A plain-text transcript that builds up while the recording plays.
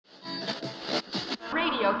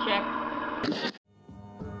check.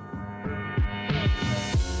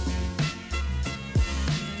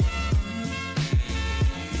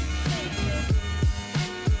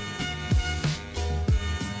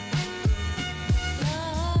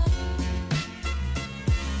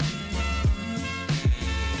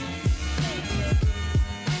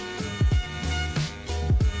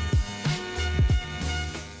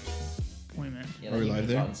 Are we live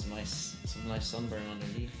there? Some nice sunburn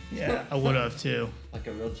underneath. Yeah, I would have too. Like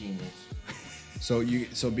a real genius. So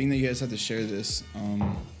being that you guys have to share this,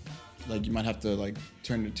 like you might have to like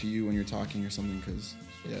turn it to you when you're talking or something, because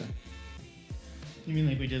You mean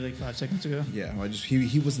like we did like 5 seconds ago? yeah. Well,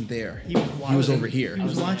 he wasn't there. He was He was over here. He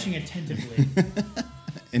was watching attentively.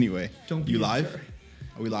 Anyway, Don't be you a live? jerk.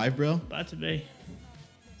 Are we live, bro? About to be.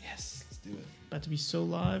 Yes, let's do it. About to be so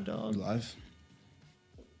live, dog. We live.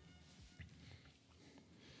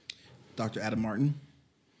 Dr. Adam Martin.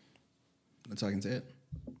 That's how I can say it.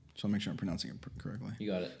 Just want to make sure I'm pronouncing it correctly.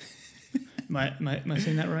 You got it. Am I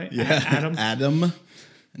saying that right? Yeah, Adam? Adam,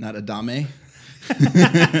 not Adame. Like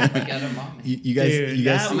Adam Mom. You guys, Dude, you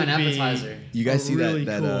guys, that I'm would an be appetizer. you guys see really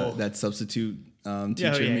that cool. that substitute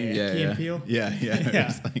teacher yeah, meme? yeah. Key and Peele? Yeah. Yeah.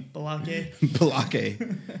 It's like, Balake. Balake.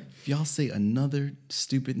 If y'all say another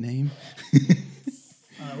stupid name,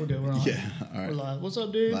 We're good. We're on. yeah. All We're right. live. What's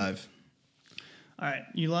up, dude? Live. All right.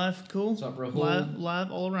 You live? Cool? What's up, bro?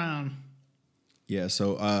 Live all around. Yeah.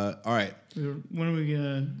 So, all right. When are we going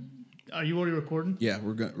to... Are you already recording? Yeah,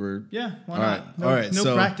 we're. Yeah, why All right. not? No, All right. no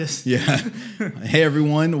so, practice. Yeah. Hey,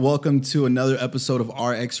 everyone. Welcome to another episode of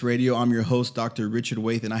RX Radio. I'm your host, Dr. Richard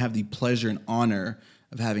Waith, and I have the pleasure and honor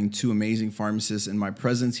of having two amazing pharmacists in my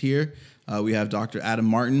presence here. We have Dr. Adam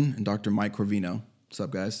Martin and Dr. Mike Corvino. What's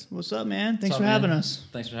up, guys? What's up, man? Thanks What's for up, having man? us.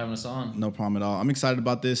 Thanks for having us on. No problem at all. I'm excited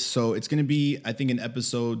about this. So it's going to be, I think, an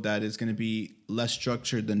episode that is going to be less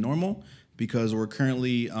structured than normal because we're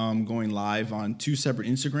currently going live on 2 separate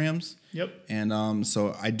Instagrams. Yep. And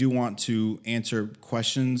so I do want to answer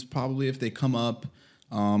questions probably if they come up.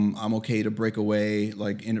 I'm okay to break away.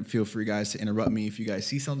 Like, feel free, guys, to interrupt me if you guys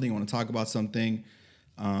see something, want to talk about something,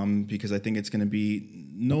 because I think it's going to be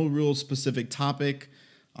no real specific topic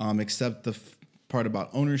except the part about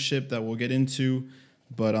ownership that we'll get into.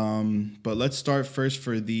 But let's start first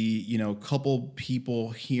for the couple people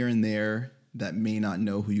here and there that may not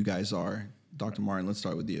know who you guys are. Dr. Martin, let's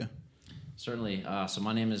start with you. Certainly. So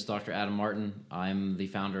my name is Dr. Adam Martin. I'm the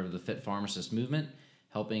founder of the Fit Pharmacist movement,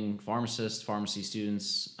 helping pharmacists, pharmacy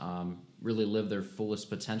students really live their fullest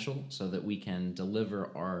potential so that we can deliver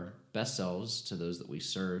our best selves to those that we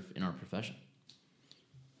serve in our profession.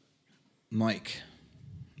 Mike,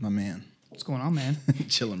 my man. What's going on, man?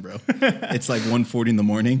 Chilling, bro. It's like 1:40 in the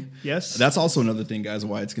morning. Yes. That's also another thing, guys,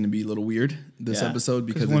 why it's going to be a little weird this Yeah, episode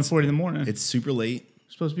because 1:40 in the morning. it's super late.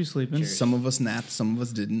 Supposed to be sleeping. Cheers. Some of us napped, some of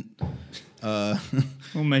us didn't.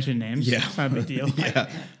 Won't mention names. Yeah. It's not a big deal. Yeah.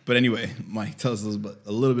 But anyway, Mike, tell us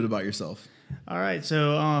a little bit about yourself. All right.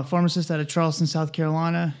 So, pharmacist out of Charleston, South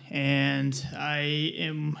Carolina, and I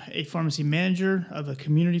am a pharmacy manager of a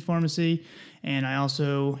community pharmacy, and I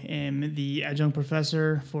also am the adjunct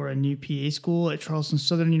professor for a new PA school at Charleston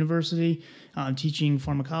Southern University, teaching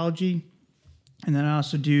pharmacology. And then I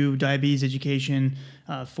also do diabetes education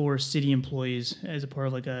for city employees as a part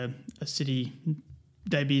of like a city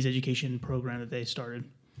diabetes education program that they started.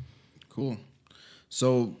 Cool.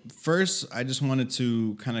 So first, I just wanted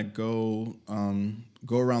to kind of go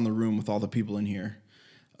around the room with all the people in here.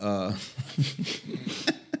 I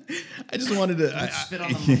just wanted to. Spit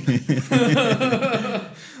on the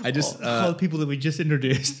mic. I just. All the people that we just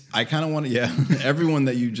introduced. I kind of want to. Yeah, everyone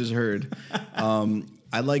that you just heard.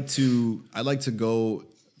 I like to go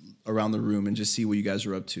around the room and just see what you guys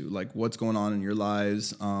are up to. Like, what's going on in your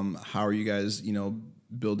lives? How are you guys,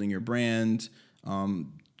 building your brand,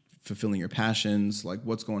 fulfilling your passions? Like,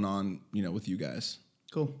 what's going on, with you guys?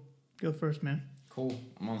 Cool. Go first, man. Cool.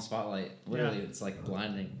 I'm on the spotlight. Literally, Yeah. it's like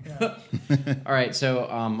blinding. Yeah. All right. So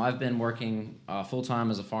I've been working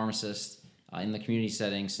full-time as a pharmacist in the community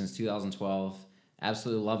setting since 2012.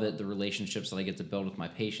 Absolutely love it. The relationships that I get to build with my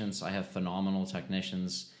patients. I have phenomenal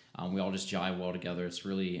technicians. We all just jive well together. It's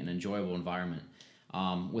really an enjoyable environment.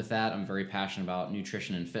 With that, I'm very passionate about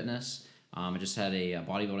nutrition and fitness. I just had a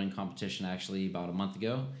bodybuilding competition actually about a month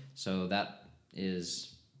ago. So that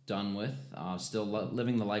is done with. Still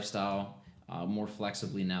living the lifestyle more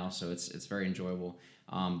flexibly now. So it's very enjoyable.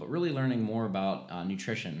 But really learning more about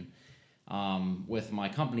nutrition. With my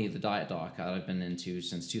company, The Diet Doc, that I've been into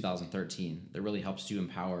since 2013, that really helps to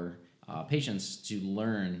empower patients to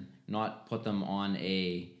learn, not put them on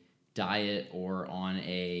a diet or on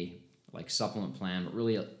a supplement plan, but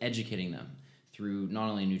really educating them through not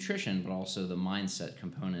only nutrition, but also the mindset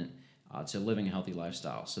component to living a healthy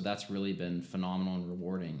lifestyle. So that's really been phenomenal and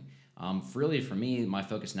rewarding. Really, for me, my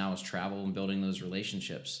focus now is travel and building those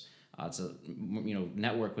relationships. To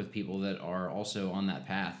network with people that are also on that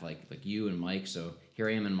path, like you and Mike. So here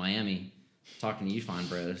I am in Miami, talking to you fine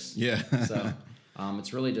bros. Yeah. So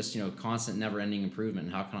it's really just constant, never-ending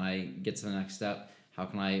improvement. How can I get to the next step? How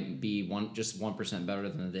can I be 1% better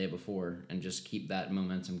than the day before, and just keep that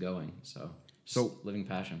momentum going? So living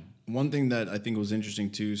passion. One thing that I think was interesting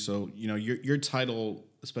too. So your title,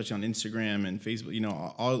 especially on Instagram and Facebook,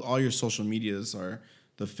 all your social medias are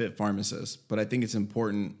the Fit Pharmacist. But I think it's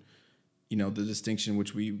important, the distinction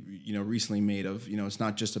which we recently made of it's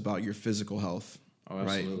not just about your physical health,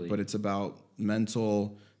 right? But it's about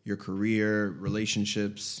mental, your career,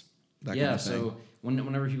 relationships, that kind of thing. So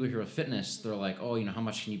whenever people hear of fitness, they're like, oh, how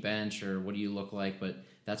much can you bench, or what do you look like? But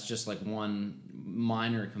that's just like one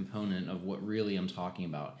minor component of what really I'm talking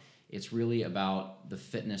about. It's really about the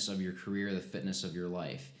fitness of your career, the fitness of your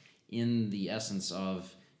life, in the essence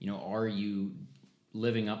of, are you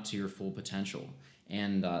living up to your full potential?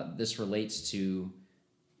 And this relates to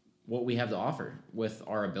what we have to offer with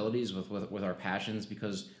our abilities, with our passions,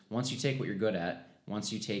 because once you take what you're good at,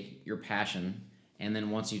 once you take your passion, and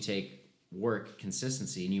then once you take work,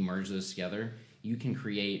 consistency, and you merge those together, you can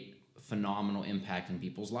create phenomenal impact in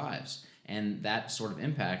people's lives. And that sort of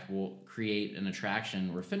impact will create an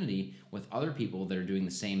attraction or affinity with other people that are doing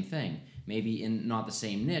the same thing, maybe in not the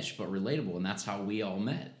same niche, but relatable. And that's how we all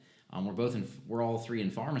met. We're all three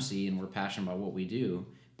in pharmacy, and we're passionate about what we do,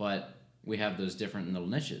 but we have those different little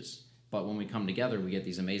niches. But when we come together, we get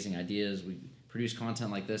these amazing ideas. We produce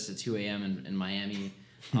content like this at 2 a.m. in Miami.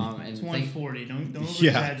 And it's 1:40. Don't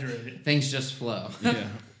over-exaggerate it. Things just flow. Yeah.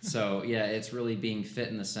 So, it's really being fit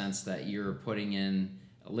in the sense that you're putting in,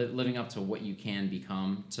 living up to what you can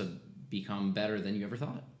become to become better than you ever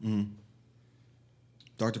thought. Mm-hmm.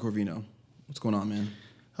 Dr. Corvino, what's going on, man?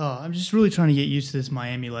 Oh, I'm just really trying to get used to this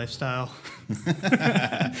Miami lifestyle.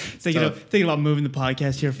 Thinking about moving the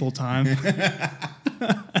podcast here full time.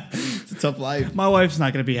 It's a tough life. My wife's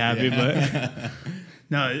not going to be happy, but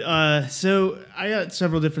no. So I got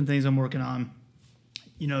several different things I'm working on.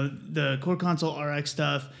 The Core Consult RX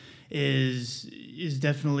stuff is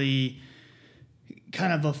definitely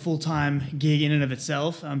kind of a full-time gig in and of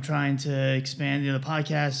itself. I'm trying to expand the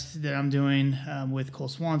podcast that I'm doing with Cole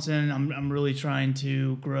Swanson. I'm really trying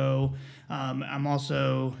to grow. I'm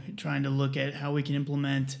also trying to look at how we can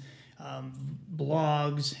implement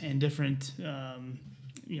blogs and different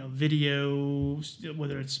video,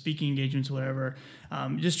 whether it's speaking engagements, whatever.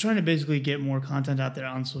 Just trying to basically get more content out there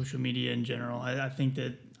on social media in general. I think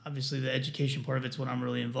that obviously the education part of it's what I'm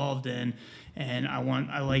really involved in, and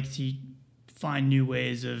I like to find new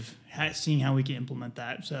ways of seeing how we can implement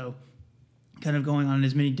that. So kind of going on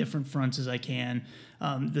as many different fronts as I can.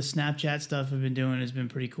 The Snapchat stuff I've been doing has been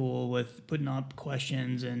pretty cool, with putting up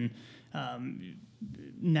questions and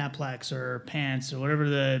NAPLAX or PANTS or whatever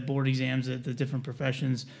the board exams that the different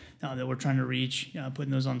professions that we're trying to reach.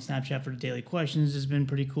 Putting those on Snapchat for daily questions has been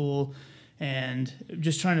pretty cool. And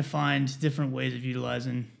just trying to find different ways of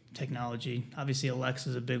utilizing technology. Obviously,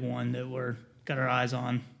 Alexa is a big one that we're got our eyes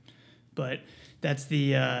on. But that's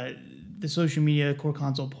the social media Core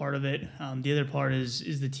Consult part of it. The other part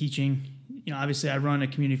is the teaching. Obviously I run a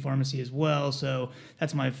community pharmacy as well, so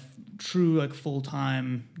that's my true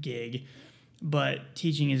full-time gig. But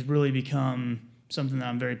teaching has really become something that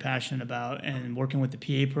I'm very passionate about, and working with the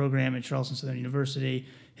PA program at Charleston Southern University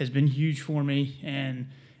has been huge for me, and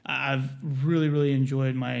I've really, really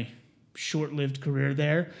enjoyed my short-lived career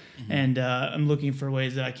there. Mm-hmm. And I'm looking for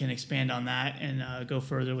ways that I can expand on that and go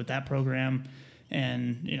further with that program.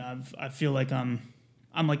 And I feel like I'm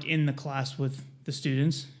like in the class with the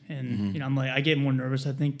students, and mm-hmm. I get more nervous,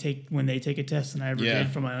 I think, when they take a test than I ever did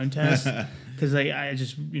for my own test, because I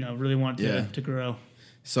just really want to grow.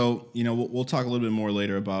 So we'll talk a little bit more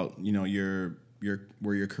later about your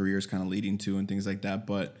where your career is kind of leading to and things like that.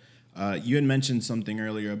 But you had mentioned something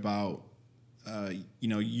earlier about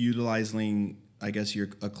utilizing, I guess,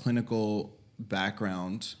 a clinical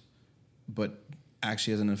background, but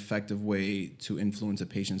actually as an effective way to influence a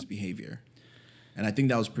patient's behavior. And I think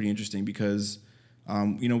that was pretty interesting because,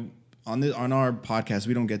 on our podcast,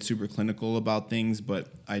 we don't get super clinical about things,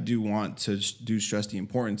 but I do want to stress the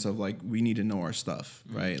importance of we need to know our stuff,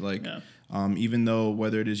 right? Even though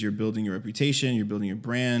whether it is you're building your reputation, you're building your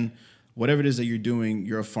brand, whatever it is that you're doing,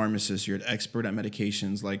 you're a pharmacist, you're an expert at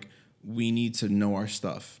medications, we need to know our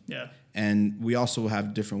stuff. Yeah. And we also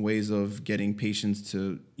have different ways of getting patients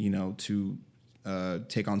to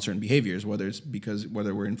take on certain behaviors, whether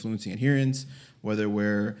we're influencing adherence, whether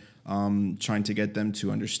we're trying to get them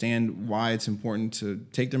to understand why it's important to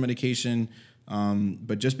take their medication,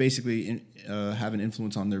 but just basically have an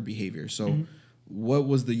influence on their behavior. So what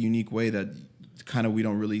was the unique way that kind of we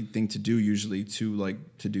don't really think to do usually to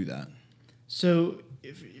do that? So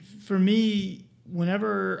for me,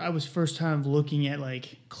 whenever I was first time looking at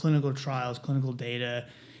like clinical trials, clinical data,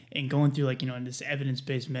 and going through this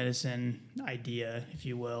evidence-based medicine idea, if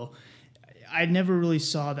you will, I never really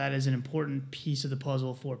saw that as an important piece of the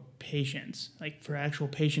puzzle for patients, like for actual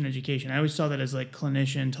patient education. I always saw that as like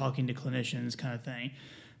clinician talking to clinicians kind of thing.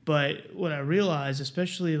 But what I realized,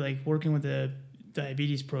 especially like working with the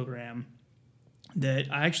diabetes program, that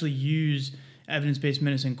I actually use evidence-based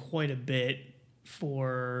medicine quite a bit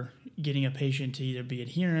for getting a patient to either be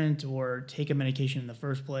adherent or take a medication in the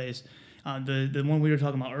first place. The one we were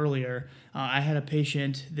talking about earlier, I had a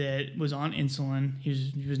patient that was on insulin.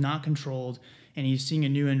 He was not controlled, and he's seeing a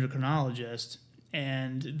new endocrinologist.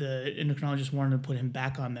 And the endocrinologist wanted to put him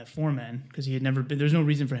back on metformin because he had never been. There's no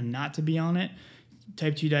reason for him not to be on it.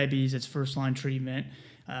 Type 2 diabetes, it's first line treatment,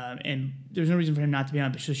 and there's no reason for him not to be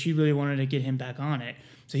on it. So she really wanted to get him back on it.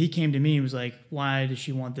 So he came to me and was like, "Why does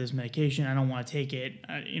she want this medication? I don't want to take it.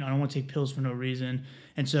 I don't want to take pills for no reason."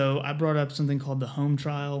 And so I brought up something called the HOME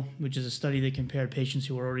trial, which is a study that compared patients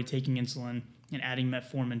who were already taking insulin and adding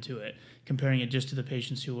metformin to it, comparing it just to the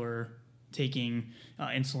patients who were taking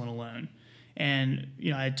insulin alone. And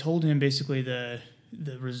I told him basically the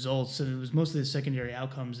results, and it was mostly the secondary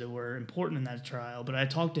outcomes that were important in that trial. But I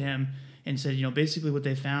talked to him and said, basically what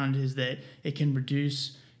they found is that it can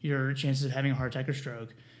reduce your chances of having a heart attack or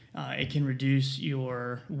stroke. It can reduce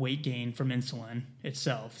your weight gain from insulin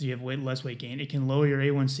itself. So you have less weight gain. It can lower your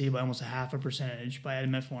A1C by almost 0.5% by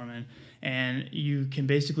adding metformin. And you can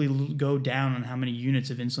basically go down on how many units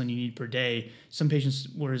of insulin you need per day. Some patients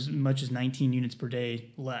were as much as 19 units per day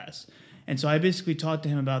less. And so I basically talked to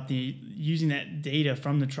him about using that data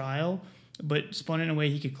from the trial, but spun it in a way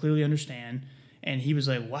he could clearly understand. And he was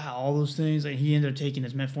like, wow, all those things. And he ended up taking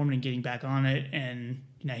his metformin and getting back on it. And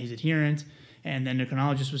now he's adherent. And the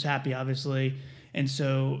endocrinologist was happy, obviously. And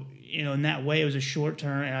so, in that way, it was a short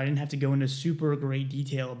term, and I didn't have to go into super great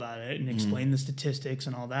detail about it and explain the statistics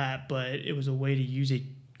and all that. But it was a way to use a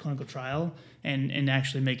clinical trial and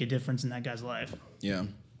actually make a difference in that guy's life. Yeah.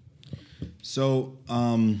 So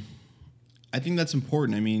I think that's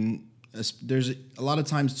important. I mean, there's a lot of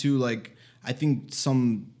times, too, like, I think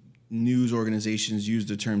some news organizations use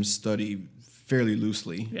the term study fairly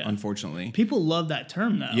loosely, unfortunately. People love that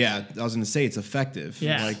term, though. Yeah, I was going to say it's effective.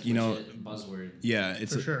 Yeah. Like, buzzword. Yeah,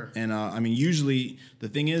 it's for sure. And I mean, usually the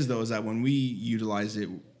thing is, though, is that when we utilize it,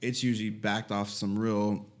 it's usually backed off some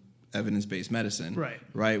real evidence-based medicine.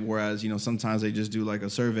 Right. Whereas, sometimes they just do like a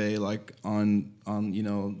survey like on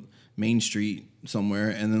Main Street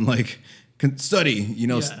somewhere, and then like study,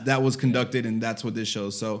 that was conducted, and that's what this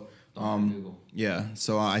shows. So, yeah.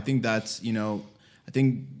 So I think that's, I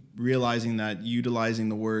think realizing that utilizing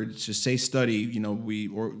the words, just say study,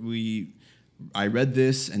 I read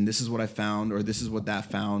this and this is what I found, or this is what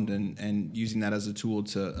that found, and using that as a tool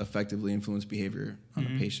to effectively influence behavior on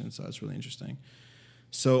a patient. So that's really interesting.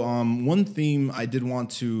 So one theme I did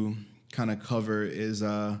want to kind of cover is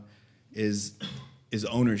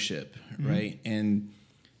ownership, right? And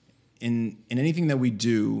in anything that we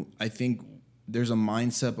do, I think there's a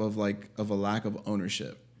mindset of a lack of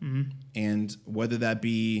ownership. And whether that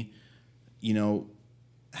be,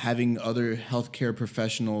 having other healthcare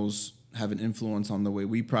professionals have an influence on the way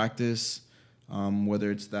we practice,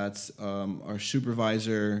 whether that's our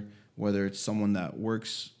supervisor, whether it's someone that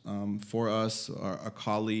works for us, or a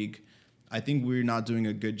colleague, I think we're not doing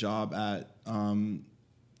a good job at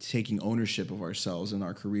taking ownership of ourselves and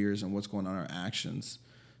our careers and what's going on in our actions.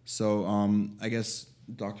 So I guess,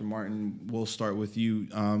 Dr. Martin, we'll start with you.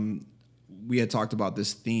 We had talked about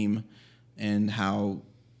this theme and how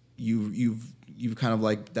you've kind of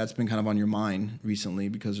like, that's been kind of on your mind recently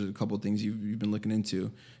because there's a couple of things you've been looking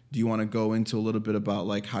into. Do you want to go into a little bit about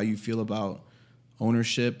like how you feel about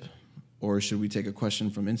ownership, or should we take a question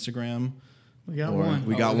from Instagram? We got one.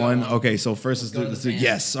 We got one. Okay, so first let's do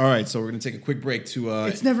yes. All right, so we're gonna take a quick break to.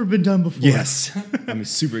 It's never been done before. Yes, I'm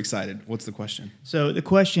super excited. What's the question? So the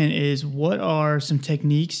question is, what are some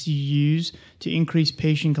techniques you use to increase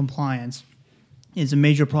patient compliance? It's a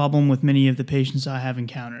major problem with many of the patients I have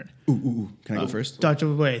encountered. Ooh. Can I go first? Dr.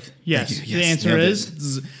 Waith, yes. Yes. The answer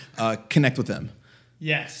is connect with them.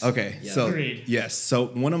 yes. Okay, Yeah. so Agreed. yes. So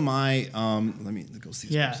one of my let me go see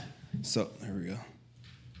this Yeah. person. So there we go.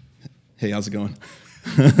 Hey, how's it going?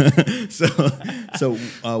 So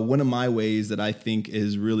one of my ways that I think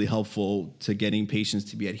is really helpful to getting patients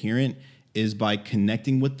to be adherent is by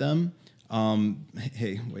connecting with them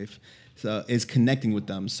hey, wave, so is connecting with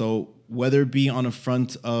them. So whether it be on a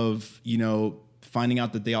front of, finding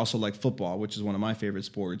out that they also like football, which is one of my favorite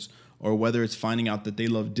sports, or whether it's finding out that they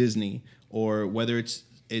love Disney, or whether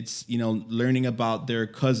it's learning about their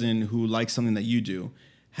cousin who likes something that you do,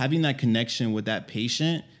 having that connection with that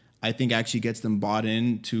patient, I think actually gets them bought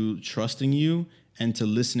in to trusting you and to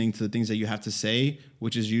listening to the things that you have to say,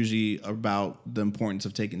 which is usually about the importance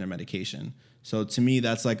of taking their medication. So to me,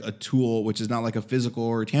 that's like a tool, which is not like a physical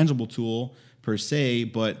or tangible tool per se,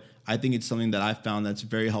 but I think it's something that I found that's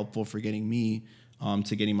very helpful for getting me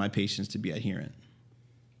to getting my patients to be adherent.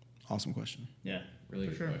 Awesome question. Yeah, Really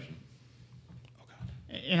good sure. question.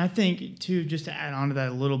 And I think, too, just to add on to that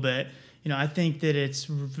a little bit, I think that it's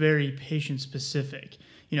very patient specific.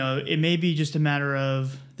 It may be just a matter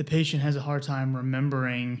of the patient has a hard time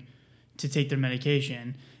remembering to take their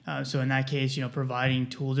medication. So in that case, providing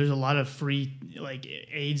tools. There's a lot of free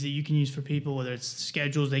aids that you can use for people, whether it's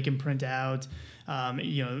schedules they can print out.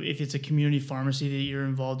 If it's a community pharmacy that you're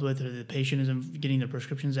involved with, or the patient isn't getting their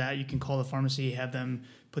prescriptions at, you can call the pharmacy, have them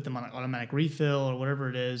put them on an automatic refill or whatever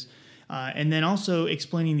it is. And then also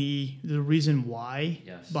explaining the reason why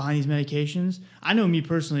behind these medications. I know me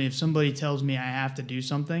personally, if somebody tells me I have to do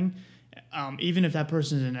something, even if that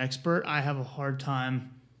person is an expert, I have a hard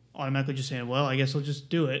time automatically just saying, well, I guess I'll just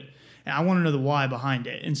do it. And I want to know the why behind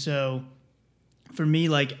it. And so for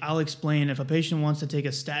me, I'll explain if a patient wants to take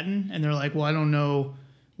a statin and they're like, well, I don't know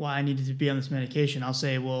why I needed to be on this medication. I'll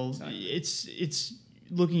say, well, it's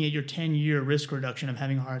looking at your 10-year risk reduction of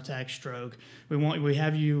having a heart attack, stroke. We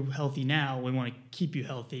have you healthy now. We want to keep you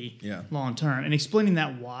healthy long term. And explaining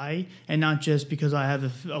that why, and not just because I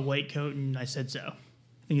have a white coat and I said so,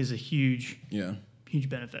 I think is a huge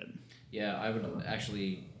benefit. Yeah, I would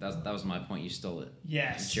actually. That was my point. You stole it.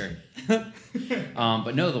 Yes. Sure.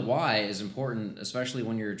 But no, the why is important, especially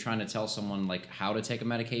when you're trying to tell someone how to take a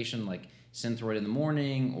medication, like Synthroid in the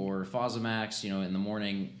morning or Fosamax. In the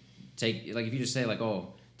morning, take if you just say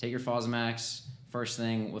take your Fosamax first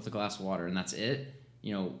thing with a glass of water and that's it.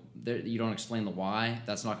 You don't explain the why.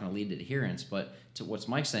 That's not going to lead to adherence. But to what's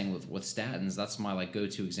Mike saying with statins, that's my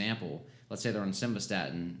go-to example. Let's say they're on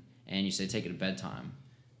simvastatin and you say take it at bedtime.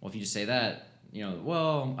 Well, if you just say that,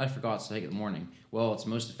 well, I forgot, so take it in the morning. Well, it's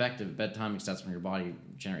most effective at bedtime because that's when your body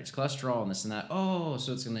generates cholesterol and this and that. Oh,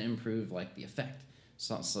 so it's going to improve the effect.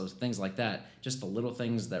 So things like that, just the little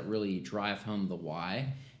things that really drive home the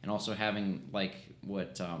why, and also having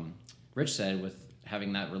what Rich said with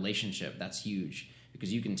having that relationship, that's huge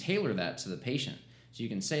because you can tailor that to the patient. So you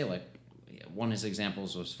can say one of his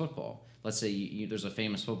examples was football. Let's say there's a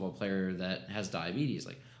famous football player that has diabetes,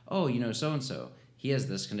 so-and-so. He has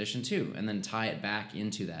this condition too, and then tie it back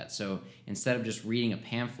into that. So instead of just reading a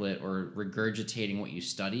pamphlet or regurgitating what you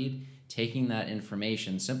studied, taking that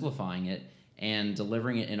information, simplifying it, and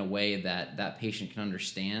delivering it in a way that that patient can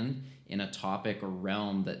understand in a topic or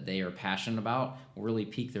realm that they are passionate about will really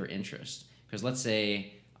pique their interest. Because let's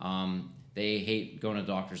say they hate going to the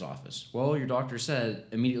doctor's office. Well, your doctor said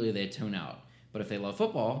immediately they tune out. But if they love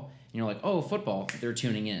football, you're like, oh, football, they're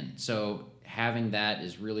tuning in. So having that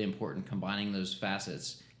is really important. Combining those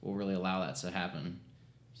facets will really allow that to happen.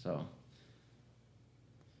 So.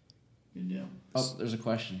 Good deal. Oh, there's a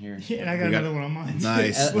question here. Yeah, and I got another one on mine.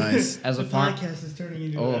 Nice, nice. As a podcast is turning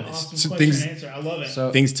into an awesome question things, and answer. I love it.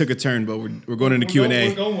 So things took a turn, but we're going into Q&A.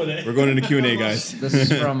 We're going with it. We're going into Q&A, guys. This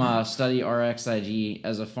is from Study RxIG.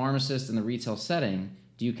 As a pharmacist in the retail setting,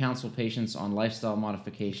 do you counsel patients on lifestyle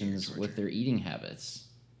modifications with their eating habits?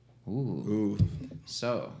 Ooh.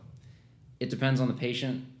 So, it depends on the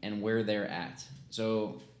patient and where they're at.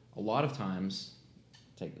 So, a lot of times,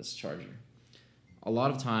 take this charger. A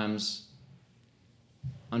lot of times,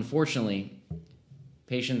 unfortunately,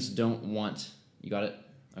 patients don't want, you got it?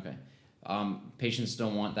 Okay. Patients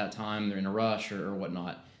don't want that time, they're in a rush or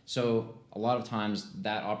whatnot. So a lot of times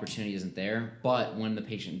that opportunity isn't there, but when the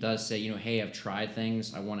patient does say, hey, I've tried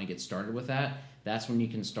things, I want to get started with that, that's when you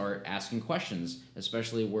can start asking questions,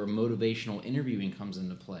 especially where motivational interviewing comes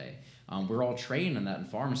into play. We're all trained in that in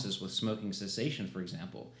pharmacists with smoking cessation, for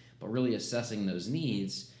example, but really assessing those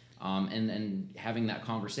needs and having that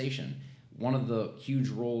conversation. One of the huge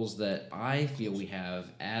roles that I feel we have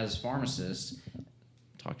as pharmacists,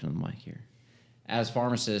 talking to the mic here, as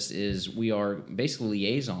pharmacists is we are basically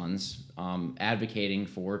liaisons advocating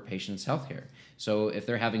for patients' healthcare. So if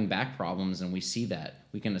they're having back problems and we see that,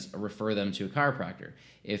 we can refer them to a chiropractor.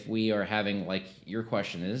 If we are having, like your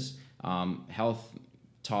question is, health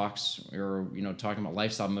talks or talking about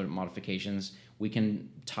lifestyle modifications, we can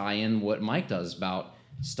tie in what Mike does about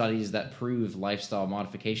studies that prove lifestyle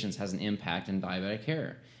modifications has an impact in diabetic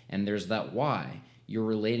care. And there's that why. you're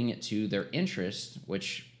relating it to their interest,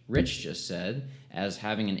 which Rich just said, as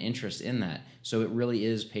having an interest in that. So it really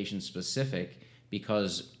is patient specific,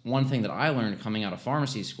 because one thing that I learned coming out of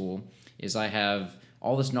pharmacy school is I have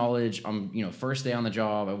all this knowledge. I'm, first day on the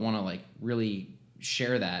job, I want to like really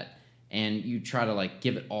share that, and you try to like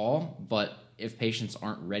give it all, but if patients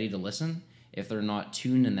aren't ready to listen, if they're not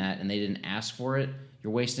tuned in that and they didn't ask for it,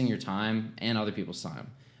 you're wasting your time and other people's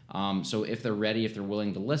time. So if they're ready, if they're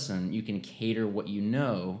willing to listen, you can cater what you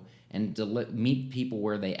know and meet people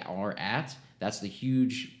where they are at. That's the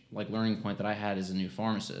huge like learning point that I had as a new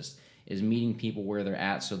pharmacist, is meeting people where they're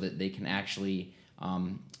at so that they can actually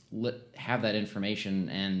have that information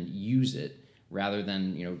and use it, rather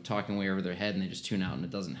than talking way over their head and they just tune out and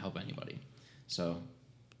it doesn't help anybody. So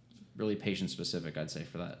really patient specific, I'd say,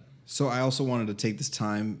 for that. So I also wanted to take this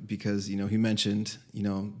time because, he mentioned,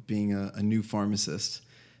 being a new pharmacist.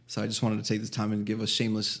 So I just wanted to take this time and give a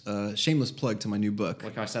shameless plug to my new book.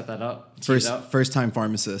 Like I set that up. First time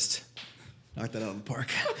pharmacist. Knock that out of the park.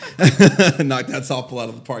 Knock that softball out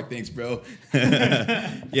of the park. Thanks, bro.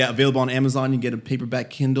 Yeah, available on Amazon. You get a paperback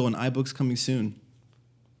Kindle and iBooks coming soon.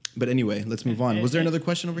 But anyway, let's move on. Was there another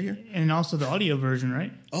question over here? And also the audio version,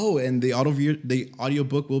 right? Oh, and the audio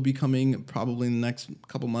book will be coming probably in the next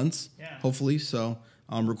couple months, hopefully. So,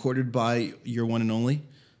 recorded by your one and only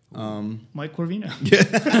Mike Corvino.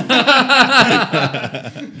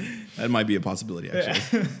 That might be a possibility,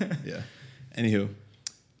 actually. Yeah. Anywho,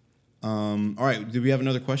 all right. Do we have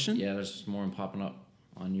another question? Yeah, there's more popping up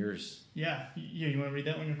on yours. Yeah. You want to read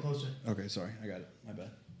that one? You're closer. Okay, sorry, I got it. My bad.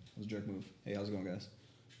 That was a jerk move. Hey, how's it going, guys?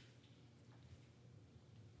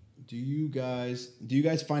 Do you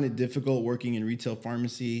guys find it difficult working in retail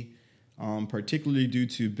pharmacy, particularly due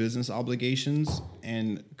to business obligations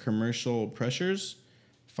and commercial pressures?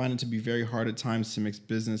 Find it to be very hard at times to mix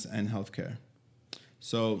business and healthcare.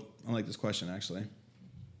 So I like this question, actually.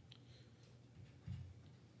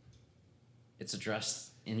 It's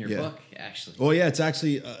addressed in your book, actually. Well, yeah, it's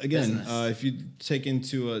actually again, if you take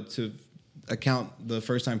into to account the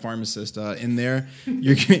first time pharmacist in there,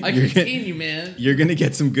 you're gonna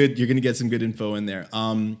get some good info in there.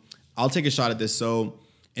 I'll take a shot at this. So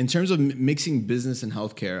in terms of mixing business and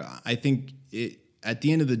healthcare, I think at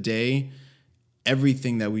the end of the day,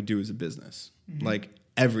 everything that we do is a business, like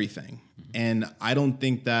everything. And I don't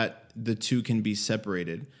think that the two can be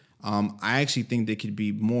separated. I actually think they could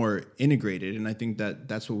be more integrated, and I think that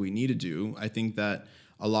that's what we need to do. I think that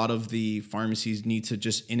a lot of the pharmacies need to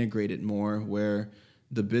just integrate it more, where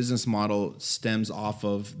the business model stems off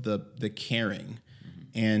of the caring.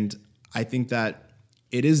 And I think that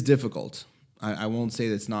it is difficult. I won't say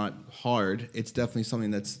that it's not hard. It's definitely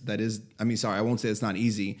something I won't say it's not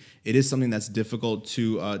easy. It is something that's difficult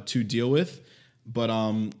to deal with. But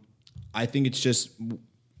I think it's just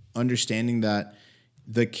understanding that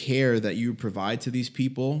the care that you provide to these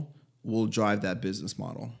people will drive that business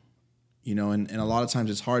model. And a lot of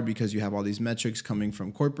times it's hard because you have all these metrics coming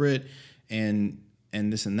from corporate and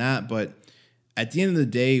this and that. But at the end of the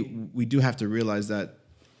day, we do have to realize that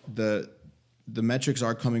the metrics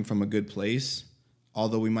are coming from a good place,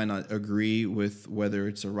 although we might not agree with whether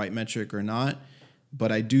it's a right metric or not.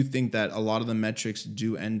 But I do think that a lot of the metrics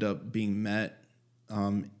do end up being met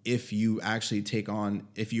if you actually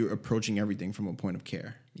if you're approaching everything from a point of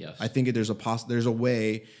care. Yes. I think there's a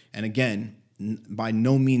way, and again, by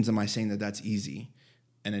no means am I saying that that's easy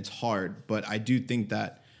and it's hard, but I do think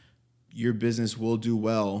that your business will do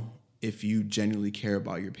well if you genuinely care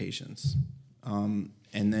about your patients. And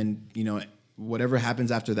then, whatever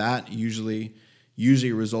happens after that usually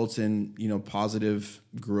results in, positive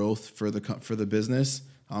growth for the business,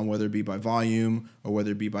 whether it be by volume or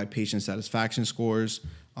whether it be by patient satisfaction scores.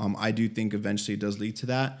 I do think eventually it does lead to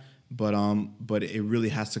that, but it really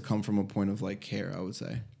has to come from a point of like care, I would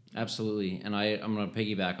say. Absolutely. And I'm going to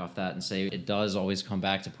piggyback off that and say it does always come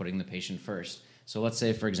back to putting the patient first. So let's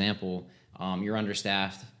say, for example, you're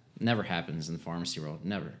understaffed. Never happens in the pharmacy world.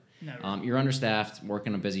 Never. You're understaffed,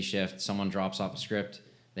 working a busy shift. Someone drops off a script.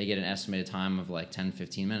 They get an estimated time of like 10,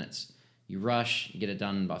 15 minutes. You rush, you get it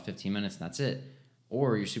done in about 15 minutes, and that's it.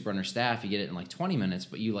 Or you're super understaffed, you get it in like 20 minutes,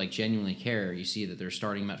 but you like genuinely care. You see that they're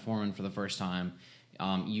starting metformin for the first time.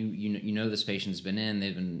 You know this patient's been in.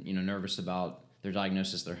 They've been nervous about their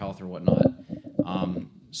diagnosis, their health, or whatnot.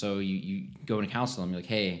 So you go and counsel them. You're like,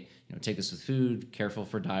 hey, take this with food. Careful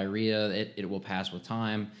for diarrhea. It will pass with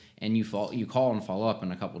time. And you call and follow up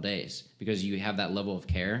in a couple days because you have that level of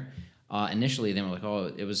care. Initially, they were like,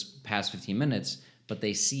 oh, it was past 15 minutes, but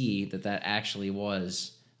they see that actually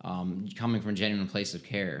was coming from a genuine place of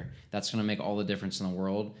care. That's going to make all the difference in the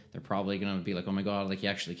world. They're probably going to be like, oh my God, like he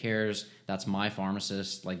actually cares. That's my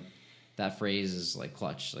pharmacist. Like that phrase is like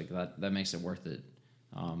clutch. Like that makes it worth it.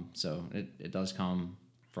 So it does come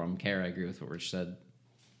from care. I agree with what Rich said.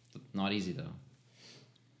 Not easy though.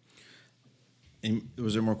 And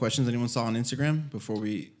was there more questions anyone saw on Instagram before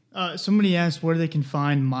we? Somebody asked where they can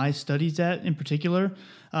find my studies at in particular.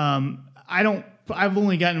 I've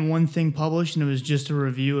only gotten one thing published, and it was just a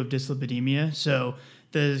review of dyslipidemia. So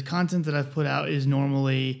the content that I've put out is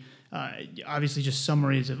normally, obviously, just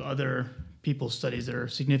summaries of other people's studies that are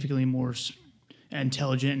significantly more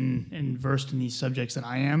intelligent and versed in these subjects than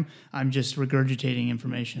I am. I'm just regurgitating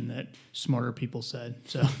information that smarter people said.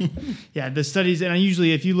 So, yeah, the studies, and I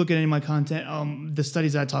usually, if you look at any of my content, the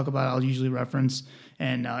studies I talk about, I'll usually reference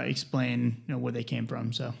and explain, where they came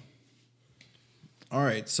from. So. All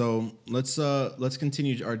right, so let's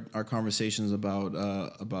continue our conversations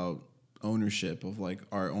about ownership of like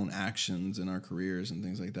our own actions and our careers and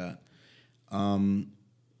things like that.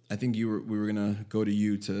 I think we were gonna go to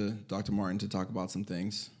you, to Dr. Martin, to talk about some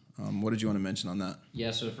things. What did you want to mention on that?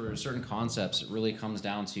 Yeah, so for certain concepts, it really comes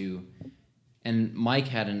down to, and Mike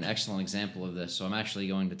had an excellent example of this, so I'm actually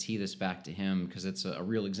going to tee this back to him because it's a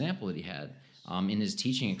real example that he had in his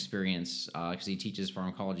teaching experience, because he teaches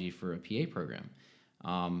pharmacology for a PA program.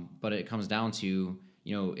 But it comes down to,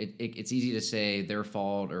 it's easy to say their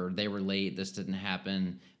fault or they were late, this didn't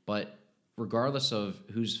happen. But regardless of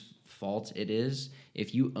whose fault it is,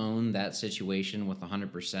 if you own that situation with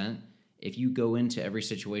 100%, if you go into every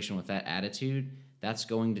situation with that attitude, that's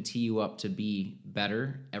going to tee you up to be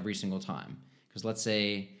better every single time. Because let's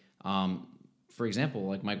say, for example,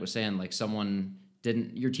 like Mike was saying, like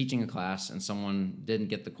you're teaching a class and someone didn't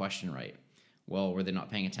get the question right. Well, were they not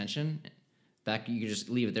paying attention? That you could just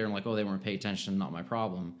leave it there and like, oh, they weren't paying attention, not my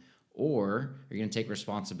problem. Or you're going to take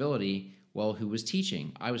responsibility. Well, who was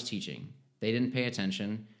teaching? I was teaching. They didn't pay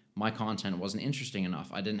attention. My content wasn't interesting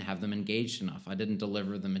enough. I didn't have them engaged enough. I didn't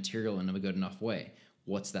deliver the material in a good enough way.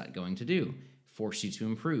 What's that going to do? Force you to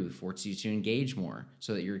improve, force you to engage more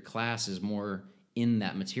so that your class is more in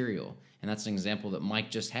that material. And that's an example that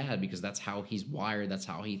Mike just had because that's how he's wired. That's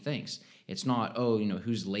how he thinks. It's not,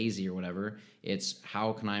 who's lazy or whatever. It's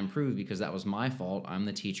how can I improve because that was my fault. I'm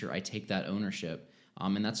the teacher. I take that ownership.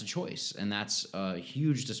 And that's a choice. And that's a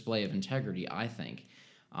huge display of integrity, I think.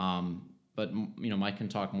 But Mike can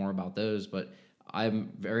talk more about those. But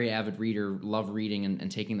I'm a very avid reader, love reading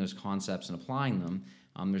and taking those concepts and applying them.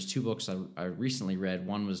 There's two books I recently read.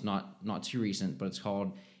 One was not too recent, but it's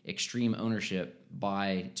called Extreme Ownership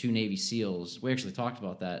by two Navy SEALs. We actually talked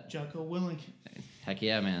about that. Jocko Willink. Heck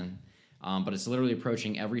yeah, man. But it's literally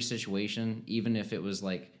approaching every situation, even if it was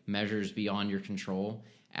like measures beyond your control,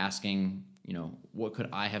 asking, what could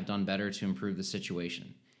I have done better to improve the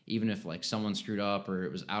situation? Even if like someone screwed up or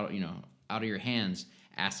it was out of your hands,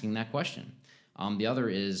 asking that question. The other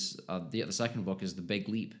is, the second book is The Big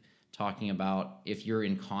Leap, talking about if you're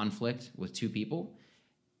in conflict with two people,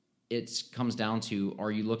 it comes down to,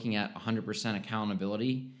 are you looking at 100%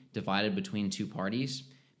 accountability divided between two parties?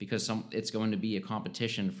 Because it's going to be a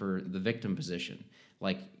competition for the victim position.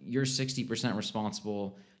 Like, you're 60%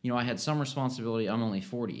 responsible. I had some responsibility. I'm only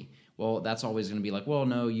 40. Well, that's always going to be like, well,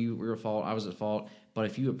 no, you were at fault. I was at fault. But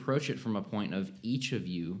if you approach it from a point of each of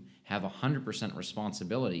you have 100%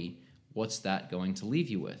 responsibility, what's that going to leave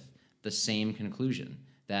you with? The same conclusion,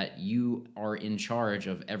 that you are in charge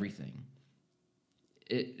of everything.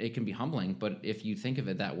 It can be humbling, but if you think of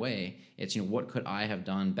it that way, it's, what could I have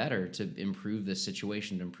done better to improve this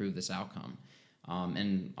situation, to improve this outcome?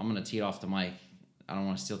 And I'm going to tee it off to Mike. I don't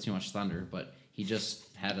want to steal too much thunder, but he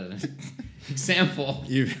just had an example.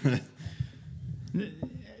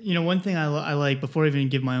 One thing I like, before I even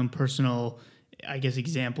give my own personal,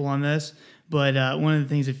 example on this, but one of the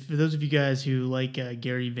things, for those of you guys who like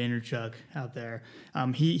Gary Vaynerchuk out there,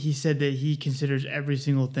 he said that he considers every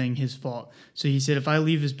single thing his fault. So he said, if I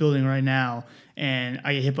leave this building right now and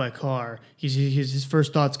I get hit by a car, his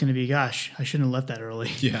first thought's going to be, gosh, I shouldn't have left that early.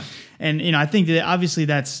 Yeah. And, I think that obviously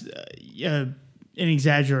that's an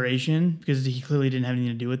exaggeration because he clearly didn't have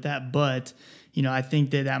anything to do with that. But, I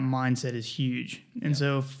think that mindset is huge. And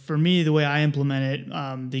so for me, the way I implement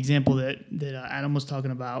it, the example that Adam was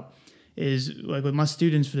talking about is like with my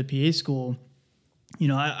students for the PA school,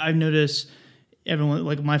 I've noticed everyone,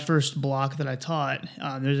 like my first block that I taught,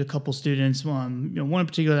 there's a couple students, one in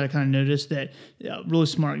particular that I kind of noticed that really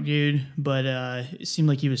smart dude, but it seemed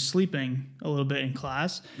like he was sleeping a little bit in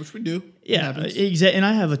class. Which we do. Yeah, exactly. And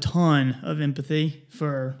I have a ton of empathy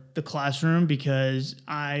for the classroom because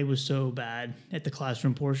I was so bad at the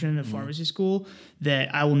classroom portion of pharmacy school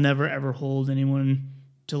that I will never ever hold anyone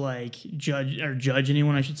to like judge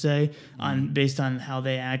anyone, I should say, based on how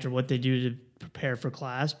they act or what they do to prepare for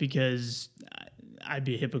class, because I'd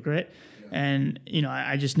be a hypocrite. And,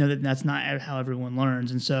 I just know that that's not how everyone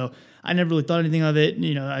learns. And so I never really thought anything of it,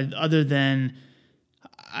 other than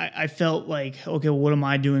I felt like, okay, well, what am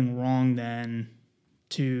I doing wrong then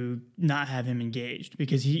to not have him engaged?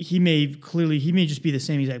 Because he may just be the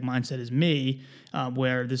same exact mindset as me,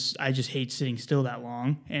 where I just hate sitting still that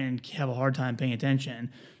long and have a hard time paying attention.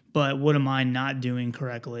 But what am I not doing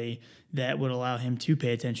correctly that would allow him to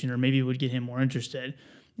pay attention, or maybe would get him more interested?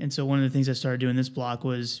 And so one of the things I started doing this block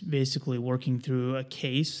was basically working through a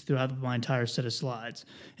case throughout my entire set of slides.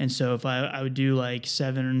 And so if I would do like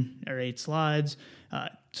 7 or 8 slides,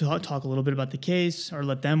 to talk a little bit about the case, or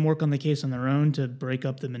let them work on the case on their own to break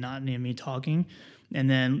up the monotony of me talking, and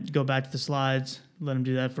then go back to the slides, let them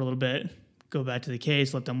do that for a little bit, go back to the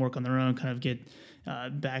case, let them work on their own, kind of get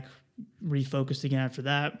back refocused again after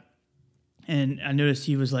that. And I noticed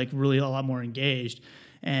he was like really a lot more engaged.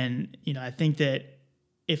 And, I think that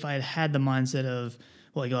if I had had the mindset of,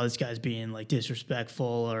 well, like, oh, this guy's being like disrespectful,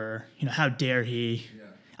 or, how dare he,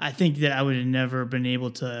 I think that I would have never been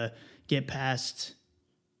able to get past,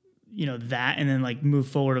 that, and then like move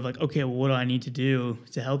forward of like, okay, well, what do I need to do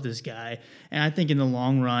to help this guy? And I think in the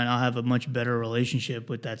long run, I'll have a much better relationship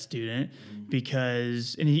with that student,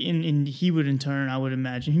 because, and he would in turn, I would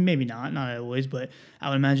imagine, he maybe not always, but I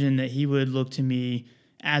would imagine that he would look to me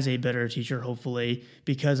as a better teacher, hopefully,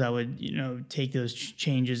 because I would, take those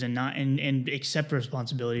changes and not, and accept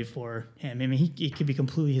responsibility for him. I mean, it could be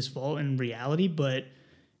completely his fault in reality, but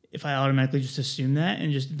if I automatically just assume that,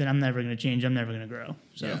 and then I'm never going to change, I'm never going to grow.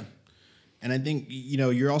 So. Yeah. And I think,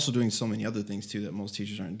 you're also doing so many other things too that most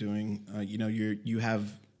teachers aren't doing. You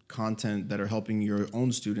have content that are helping your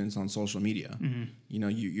own students on social media. Mm-hmm.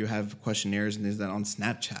 You have questionnaires and things that on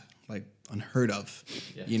Snapchat, like unheard of.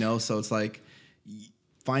 Yes. So it's like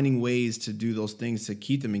finding ways to do those things to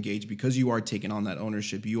keep them engaged, because you are taking on that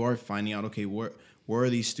ownership. You are finding out, okay, where are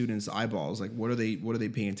these students' eyeballs? Like, what are they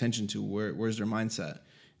paying attention to? Where's their mindset?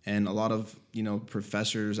 And a lot of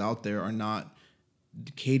professors out there are not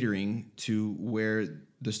catering to where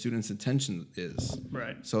the student's attention is.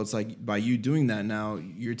 Right. So it's like, by you doing that now,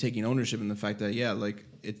 you're taking ownership in the fact that,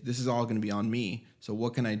 this is all going to be on me. So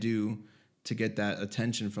what can I do to get that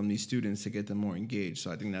attention from these students to get them more engaged?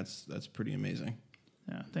 So I think that's pretty amazing.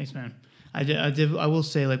 Yeah, thanks, man. I will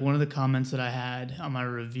say, like, one of the comments that I had on my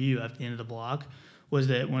review at the end of the block was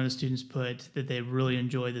that one of the students put that they really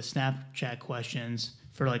enjoy the Snapchat questions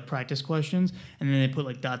for like practice questions, and then they put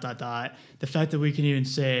like ... The fact that we can even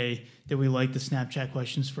say that we like the Snapchat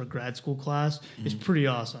questions for a grad school class is pretty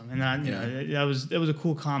awesome. And that was a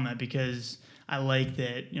cool comment, because I like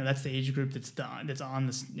that, that's the age group that's on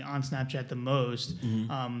Snapchat the most,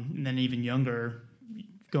 and then even younger,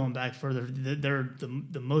 going back further, they're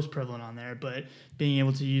the most prevalent on there. But being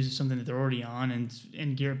able to use something that they're already on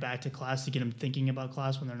and gear it back to class to get them thinking about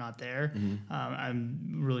class when they're not there,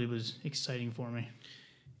 really was exciting for me.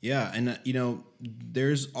 Yeah, and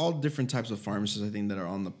there's all different types of pharmacists, I think, that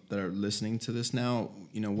are listening to this now.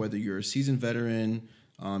 Whether you're a seasoned veteran,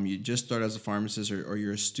 you just start as a pharmacist, or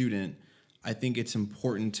you're a student, I think it's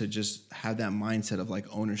important to just have that mindset of like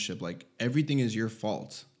ownership. Like, everything is your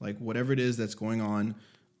fault. Like, whatever it is that's going on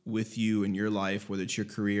with you in your life, whether it's your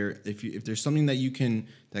career, if there's something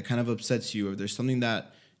that kind of upsets you, or there's something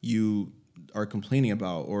that you are complaining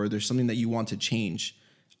about, or there's something that you want to change,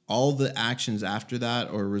 all the actions after that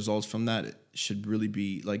or results from that should really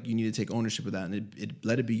be like, you need to take ownership of that, and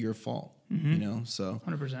let it be your fault. So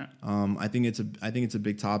 100%. I think it's a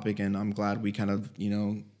big topic, and I'm glad we kind of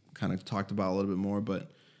talked about it a little bit more.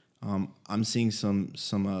 But I'm seeing some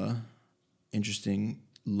interesting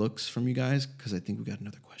looks from you guys, because I think we got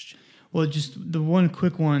another question. Well, just the one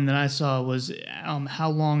quick one that I saw was how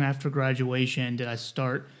long after graduation did I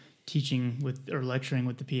start teaching or lecturing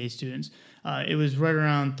with the PA students? It was right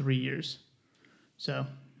around 3 years. So,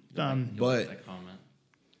 but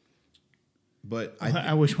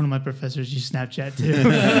I wish one of my professors used Snapchat too.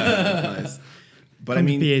 Nice. But I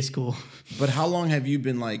mean, PA school. But how long have you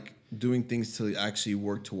been like doing things to actually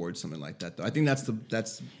work towards something like that, though? I think that's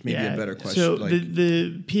maybe a better question. So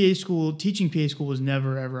the PA school, teaching PA school was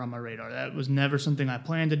never ever on my radar. That was never something I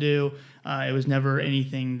planned to do. It was never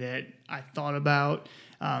anything that I thought about.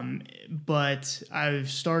 But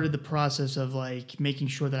I've started the process of like making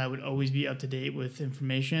sure that I would always be up to date with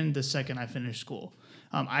information the second I finished school.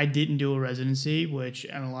 I didn't do a residency, which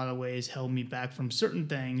in a lot of ways held me back from certain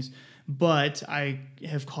things, but I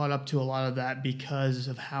have caught up to a lot of that because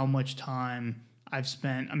of how much time I've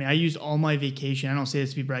spent. I mean, I used all my vacation. I don't say this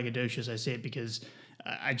to be braggadocious. I say it because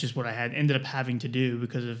I just what I had ended up having to do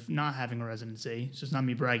because of not having a residency. So it's not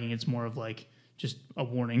me bragging. It's more of like just a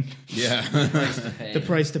warning. Yeah. Price to pay. The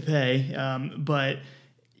price to pay. But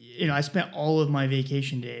I spent all of my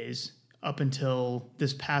vacation days up until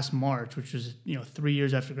this past March, which was 3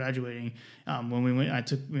 years after graduating. When we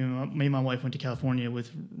went, me and my wife went to California with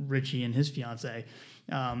Richie and his fiance.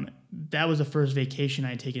 That was the first vacation I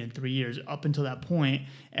had taken in 3 years. Up until that point,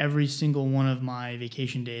 every single one of my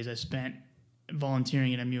vacation days I spent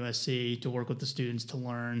volunteering at MUSC to work with the students, to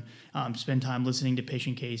learn, spend time listening to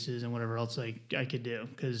patient cases and whatever else I could do.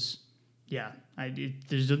 Because,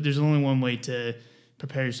 there's only one way to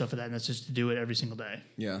prepare yourself for that, and that's just to do it every single day.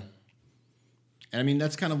 Yeah. And I mean,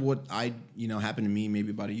 that's kind of what happened to me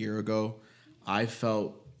maybe about a year ago. I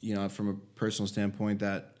felt, from a personal standpoint,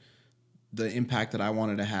 that the impact that I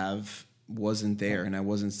wanted to have wasn't there, and I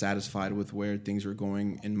wasn't satisfied with where things were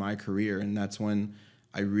going in my career. And that's when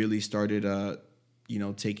I really started,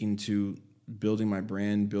 taking to building my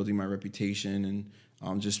brand, building my reputation,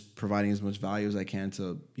 and just providing as much value as I can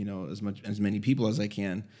to, as many people as I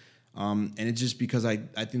can. And it's just because I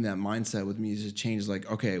think that mindset with me is just changed. Like,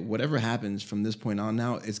 okay, whatever happens from this point on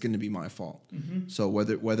now, it's going to be my fault. Mm-hmm. So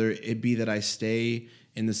whether it be that I stay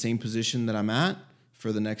in the same position that I'm at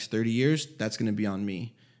for the next 30 years, that's going to be on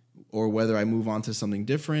me. Or whether I move on to something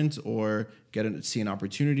different, or see an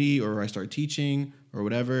opportunity, or I start teaching, or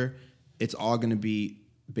whatever, it's all going to be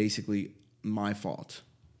basically my fault.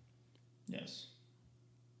 Yes.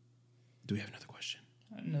 Do we have another question?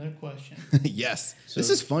 Another question. Yes. This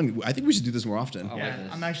is fun. I think we should do this more often. I like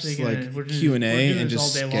this. I'm actually It's going like to Q&A and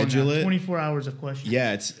just schedule it. 24 hours of questions.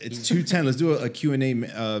 Yeah, it's 2:10. Let's do a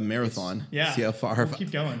Q&A marathon. Yeah. See how far. We'll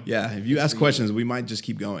keep going. Yeah, if you ask questions, we might just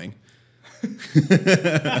keep going.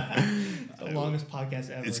 The longest podcast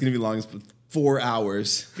ever. It's going to be long as 4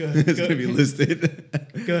 hours. Go It's going to be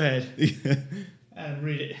listed. Go ahead. Adam,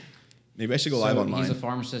 read it. Maybe I should go live on mine. He's a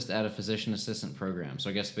pharmacist at a physician assistant program. So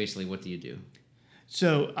I guess basically, what do you do?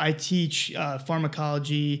 So I teach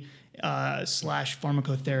pharmacology /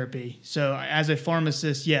 pharmacotherapy. So as a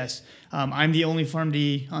pharmacist, yes, I'm the only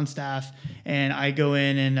PharmD on staff, and I go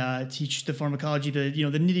in and teach the pharmacology, the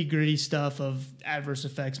nitty gritty stuff of adverse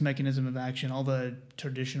effects, mechanism of action, all the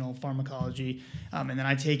traditional pharmacology, and then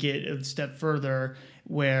I take it a step further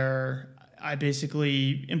where I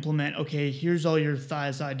basically implement, okay, here's all your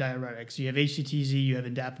thiazide diuretics. You have HCTZ, you have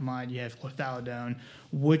indapamide, you have chlorthalidone.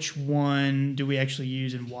 Which one do we actually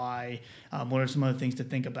use and why? What are some other things to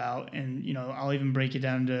think about? And, I'll even break it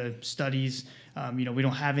down to studies. We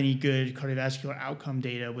don't have any good cardiovascular outcome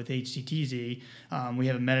data with HCTZ. We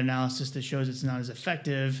have a meta-analysis that shows it's not as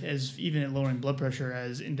effective as even at lowering blood pressure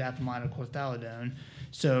as indapamide or chlorthalidone.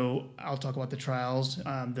 So I'll talk about the trials,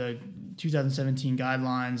 the 2017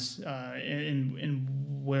 guidelines, and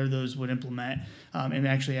where those would implement, and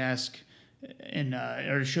actually ask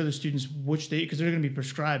or show the students because they're going to be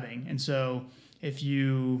prescribing. And so if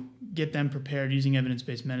you get them prepared using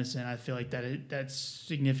evidence-based medicine, I feel like that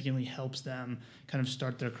significantly helps them kind of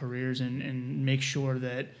start their careers and make sure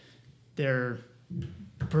that they're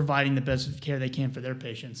providing the best care they can for their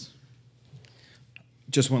patients.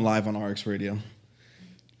 Just went live on RX Radio.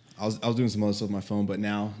 I was doing some other stuff on my phone, but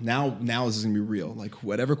now this is gonna be real. Like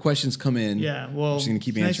whatever questions come in, yeah. Well, I'm just gonna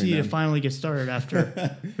keep it's nice answering of you them. to finally get started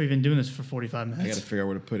after we've been doing this for 45 minutes. I got to figure out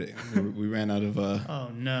where to put it. We ran out of.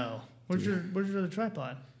 Oh no! Where's your other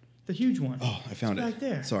tripod? The huge one. Oh, I found it's it. back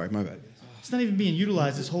there. Sorry, my bad. It's not even being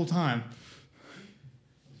utilized this whole time.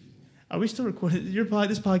 Are we still recording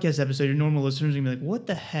this podcast episode? Your normal listeners are gonna be like, "What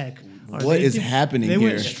the heck? What is happening They here?"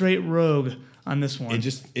 went straight rogue on this one.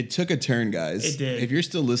 It took a turn, guys. It did. If you're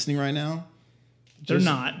still listening right now, they're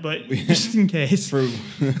not, but just in case. For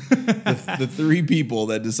the three people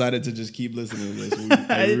that decided to just keep listening to this,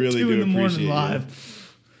 I really 2 do in the morning appreciate live. it.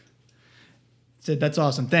 Said that's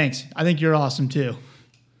awesome. Thanks. I think you're awesome too.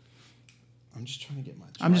 I'm just trying to get my.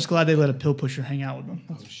 I'm just glad they let a pill pusher hang out with them.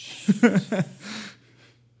 Oh, shit. I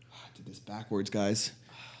did this backwards, guys.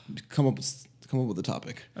 Come up with a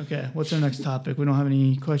topic. Okay, what's our next topic? We don't have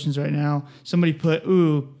any questions right now. Somebody put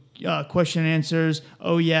question and answers.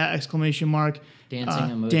 Oh yeah! Exclamation mark.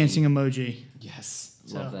 Dancing emoji. Yes.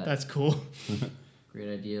 Love that. That's cool.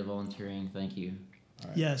 Great idea, volunteering. Thank you.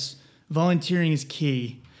 Right. Yes, volunteering is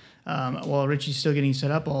key. While Richie's still getting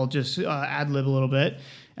set up, I'll just ad-lib a little bit.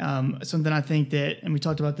 Something I think that, and we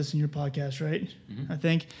talked about this in your podcast, right?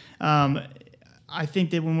 Mm-hmm. I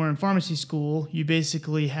think that when we're in pharmacy school, you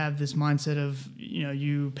basically have this mindset of,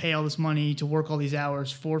 you pay all this money to work all these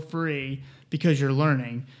hours for free because you're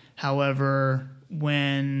learning. However,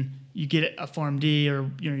 when you get a PharmD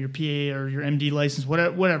or your PA or your MD license,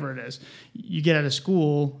 whatever it is, you get out of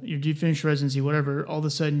school, you do finish residency, whatever, all of a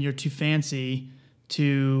sudden you're too fancy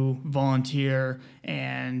to volunteer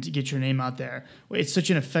and get your name out there. It's such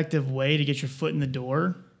an effective way to get your foot in the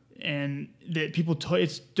door, and that people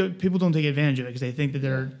don't take advantage of it because they think that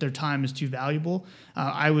their time is too valuable.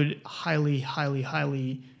 I would highly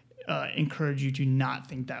encourage you to not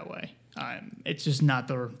think that way. It's just not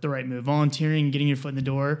the right move. Volunteering, getting your foot in the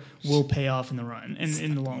door will pay off in the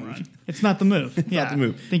long run. It's not the move. Not the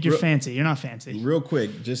move. Think you're fancy. You're not fancy. Real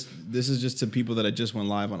quick, this is just to people that I just went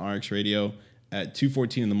live on RX Radio at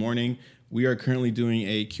 2:14 in the morning. We are currently doing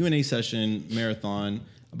a Q&A session marathon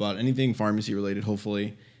about anything pharmacy related,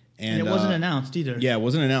 hopefully. And it wasn't announced either. Yeah, it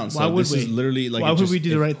wasn't announced. Why would this we? is literally like Why would we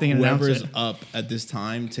do the right thing and announce whoever's it? up at this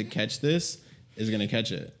time to catch this is going to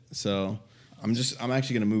catch it. So I'm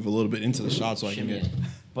actually going to move a little bit into the shot so I can get.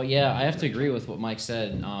 But yeah, I have to agree with what Mike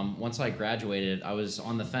said. Once I graduated, I was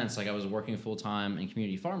on the fence. Like I was working full time in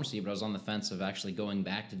community pharmacy, but I was on the fence of actually going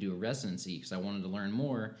back to do a residency because I wanted to learn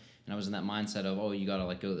more. And I was in that mindset of, oh, you got to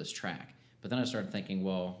like go this track. But then I started thinking,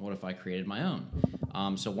 well, what if I created my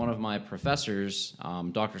own? So one of my professors,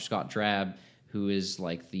 Dr. Scott Drab, who is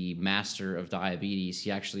like the master of diabetes, he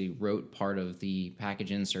actually wrote part of the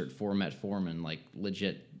package insert for metformin, like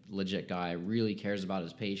legit guy, really cares about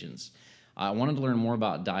his patients. I wanted to learn more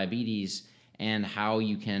about diabetes and how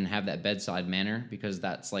you can have that bedside manner, because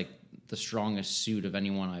that's like the strongest suit of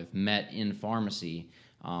anyone I've met in pharmacy,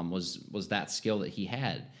 was that skill that he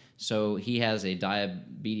had. So he has a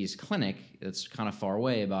diabetes clinic that's kind of far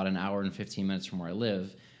away, about an hour and 15 minutes from where I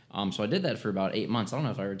live. So I did that for about 8 months. I don't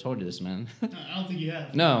know if I ever told you this, man. I don't think you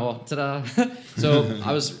have. No, well, ta-da. So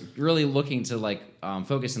I was really looking to like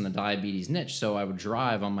focus in the diabetes niche. So I would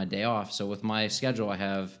drive on my day off. So with my schedule, I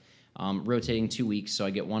have rotating 2 weeks. So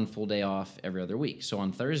I get one full day off every other week. So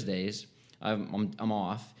on Thursdays, I'm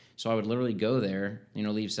off. So I would literally go there,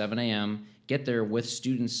 leave 7 a.m., get there with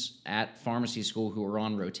students at pharmacy school who are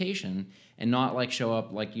on rotation, and not like show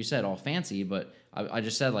up, like you said, all fancy, but I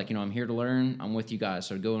just said, like, I'm here to learn. I'm with you guys.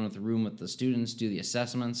 So I'd go in with the room with the students, do the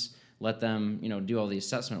assessments, let them, do all the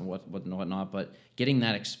assessment, whatnot. But getting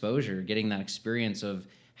that exposure, getting that experience of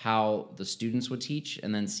how the students would teach,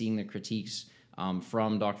 and then seeing the critiques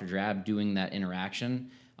from Dr. Drab, doing that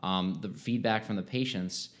interaction, the feedback from the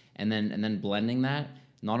patients, and then blending that,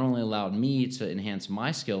 not only allowed me to enhance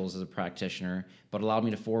my skills as a practitioner, but allowed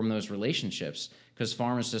me to form those relationships. Because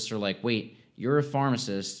pharmacists are like, wait, you're a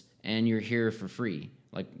pharmacist and you're here for free.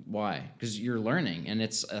 Like, why? Because you're learning. And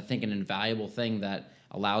it's, I think, an invaluable thing that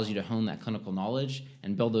allows you to hone that clinical knowledge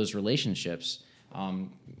and build those relationships.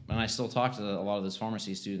 And I still talk to a lot of those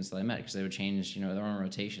pharmacy students that I met, because they would change, they're on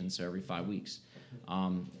rotation, so every 5 weeks.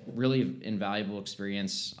 Really invaluable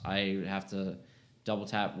experience. I have to double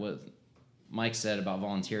tap what Mike said about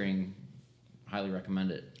volunteering. Highly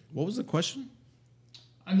recommend it. What was the question?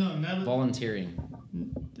 I know. Volunteering.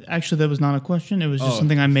 Actually, that was not a question. It was just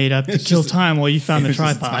something I made up to kill time while you found the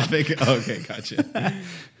tripod. Okay, gotcha.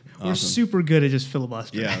 We're super good at just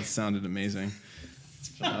filibustering. Yeah, it sounded amazing.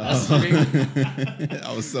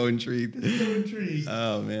 I was so intrigued.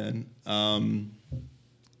 Oh, man.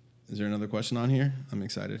 Is there another question on here? I'm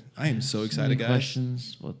excited. I am so excited, guys.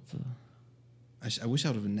 Questions? What the... I wish I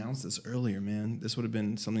would have announced this earlier, man. This would have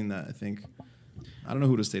been something that I think... I don't know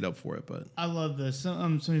who to stayed up for it, but... I love this. So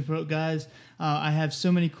many guys, I have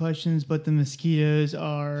so many questions, but the mosquitoes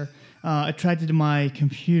are attracted to my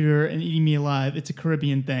computer and eating me alive. It's a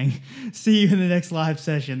Caribbean thing. See you in the next live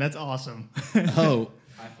session. That's awesome. Oh...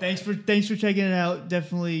 Thanks for checking it out.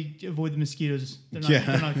 Definitely avoid the mosquitoes.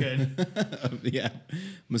 They're not good. Yeah,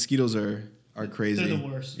 mosquitoes are crazy. They're the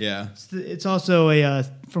worst. Yeah, it's also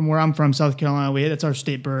from where I'm from, South Carolina. That's our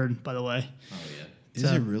state bird, by the way. Oh yeah.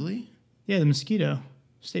 Is it really? Yeah, the mosquito,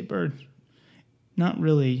 state bird. Not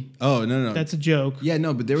really. Oh no, that's a joke. Yeah,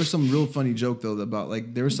 no, but there was some real funny joke though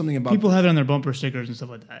about there was something about people have it on their bumper stickers and stuff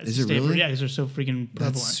like that. Is it really? Bird. Yeah, because they're so freaking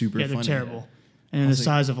prevalent. That's super Yeah, they're funny. terrible. And the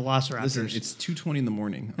size of velociraptors. Listen, it's 2:20 in the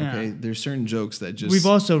morning. Okay, Yeah. there's certain jokes that just We've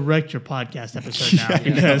also wrecked your podcast episode now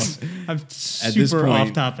because I'm super point-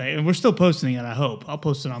 off topic, and we're still posting it. I hope I'll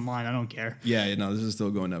post it online. I don't care. Yeah, no, this is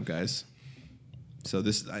still going up, guys. So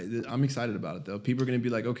I'm excited about it though. People are gonna be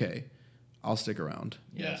like, okay, I'll stick around.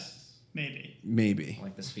 Yes. Maybe. I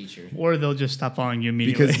like this feature. Or they'll just stop following you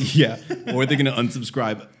immediately. Because or they're gonna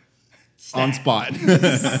unsubscribe on spot.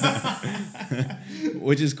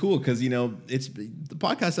 Which is cool because it's the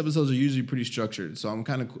podcast episodes are usually pretty structured. So I'm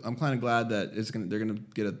kind of glad that they're gonna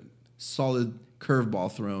get a solid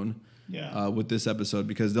curveball thrown with this episode,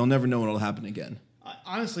 because they'll never know what'll happen again.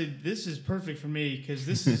 Honestly, this is perfect for me because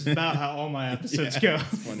this is about how all my episodes go.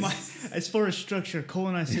 As far as structure, Cole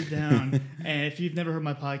and I sit down, and if you've never heard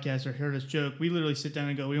my podcast or heard us joke, we literally sit down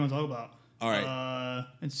and go, "What do you want to talk about?" All right.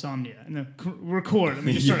 Insomnia. And then record. Let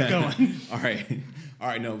me just start going. All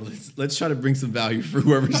right. No, let's try to bring some value for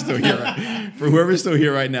whoever's still here. For whoever's still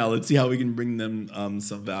here right now, let's see how we can bring them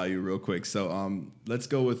some value real quick. So let's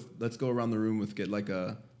go around the room with get like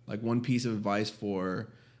one piece of advice for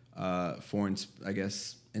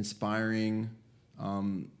inspiring,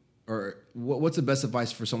 or what's the best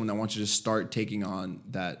advice for someone that wants you to start taking on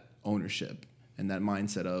that ownership and that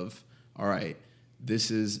mindset of, all right,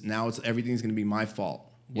 everything's going to be my fault.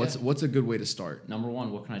 What's a good way to start? Number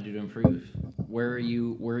one, what can I do to improve? Where are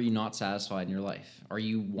you not satisfied in your life? Are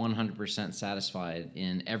you 100% satisfied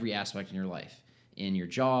in every aspect in your life? In your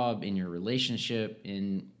job, in your relationship,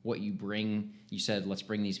 in what you bring? You said, let's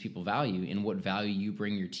bring these people value. In what value you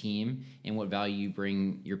bring your team, and what value you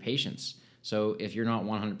bring your patients. So if you're not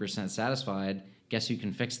 100% satisfied, guess who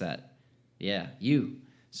can fix that? Yeah, you.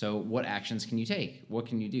 So what actions can you take? What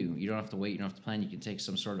can you do? You don't have to wait. You don't have to plan. You can take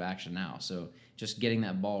some sort of action now. So just getting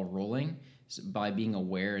that ball rolling by being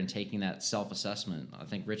aware and taking that self-assessment. I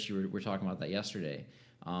think, Rich, you were talking about that yesterday.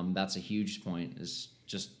 That's a huge point, is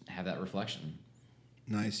just have that reflection.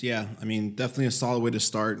 Nice. Yeah. I mean, definitely a solid way to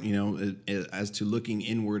start, as to looking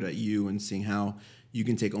inward at you and seeing how you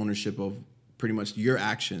can take ownership of pretty much your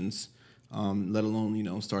actions, let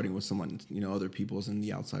alone, starting with someone, other people's in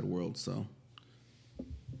the outside world. So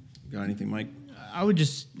got anything, Mike? I would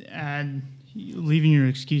just add leaving your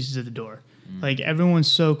excuses at the door. Like,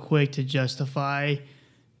 everyone's so quick to justify,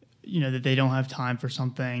 that they don't have time for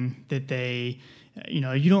something, that they,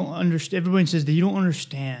 you don't understand. Everyone says that you don't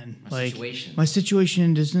understand. My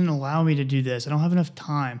situation doesn't allow me to do this. I don't have enough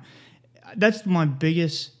time. That's my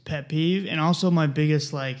biggest pet peeve, and also my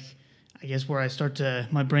biggest, I guess where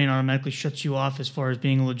my brain automatically shuts you off as far as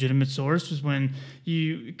being a legitimate source, is when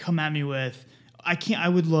you come at me with, I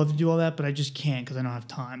would love to do all that, but I just can't because I don't have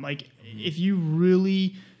time. If you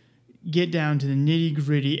really get down to the nitty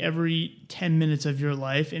gritty every 10 minutes of your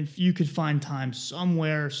life, and if you could find time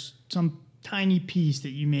somewhere, some tiny piece that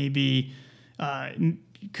you maybe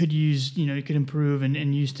could use, you could improve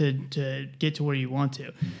and use to get to where you want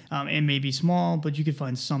to. It may be small, but you could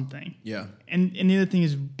find something. Yeah. And the other thing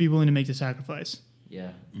is be willing to make the sacrifice. Yeah.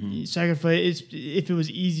 Mm-hmm. Sacrifice, if it was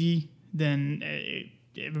easy, then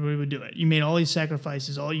everybody would do it. You made all these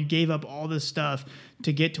sacrifices, you gave up all this stuff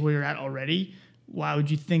to get to where you're at already. Why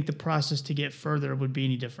would you think the process to get further would be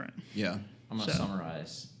any different? Yeah. I'm going to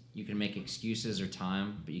summarize. You can make excuses or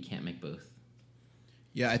time, but you can't make both.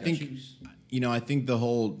 Yeah, I think, I think the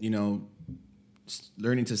whole,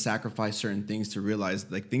 learning to sacrifice certain things to realize,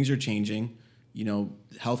 things are changing.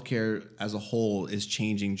 Healthcare as a whole is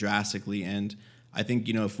changing drastically. And I think,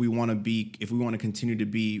 if we want to continue to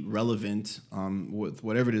be relevant with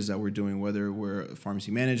whatever it is that we're doing, whether we're a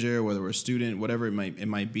pharmacy manager, whether we're a student, whatever it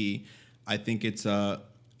might be, I think it's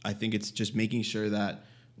just making sure that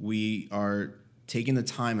we are taking the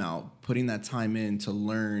time out, putting that time in to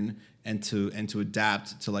learn and to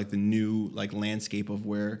adapt to the new landscape of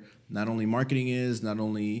where not only marketing is, not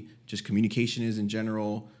only just communication is in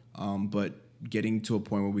general, but getting to a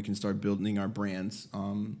point where we can start building our brands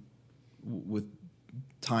with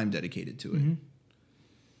time dedicated to it.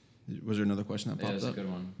 Mm-hmm. Was there another question that popped up? That was a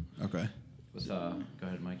good one. Okay. Go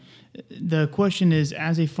ahead, Mike. The question is,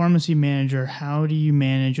 as a pharmacy manager, how do you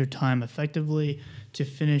manage your time effectively to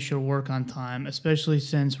finish your work on time, especially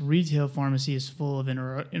since retail pharmacy is full of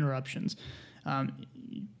interruptions?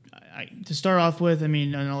 To start off with,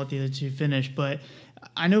 and I'll let the other two finish, but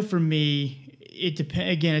I know for me, it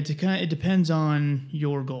depends on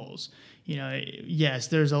your goals. Yes,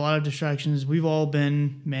 there's a lot of distractions. We've all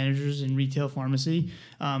been managers in retail pharmacy.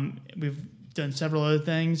 We've done several other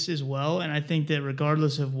things as well, and I think that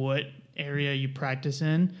regardless of what area you practice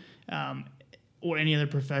in, or any other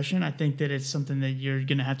profession, I think that it's something that you're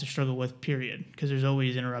going to have to struggle with, period, because there's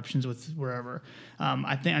always interruptions with wherever.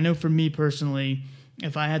 I know for me personally,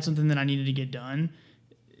 if I had something that I needed to get done,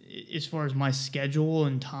 as far as my schedule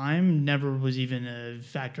and time, never was even a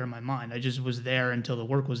factor in my mind. I just was there until the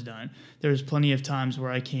work was done. There's plenty of times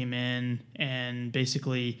where I came in and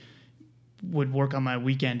basically would work on my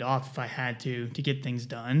weekend off if I had to get things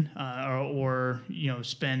done, or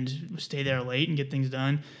stay there late and get things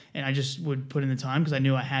done. And I just would put in the time because I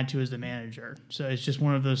knew I had to as the manager. So it's just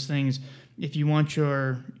one of those things. If you want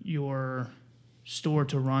your store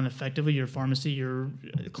to run effectively, your pharmacy, your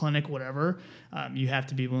clinic, whatever, you have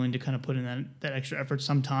to be willing to kind of put in that extra effort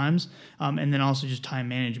sometimes. And then also just time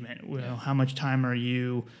management. How much time are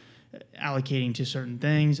you allocating to certain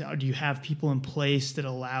things? Do you have people in place that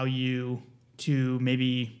allow you to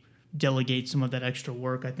maybe delegate some of that extra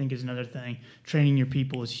work? I think is another thing. Training your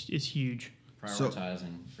people is huge.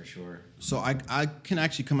 Prioritizing for sure. So I can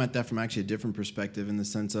actually come at that from actually a different perspective, in the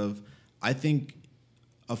sense of, I think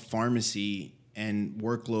a pharmacy and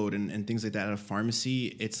workload and things like that at a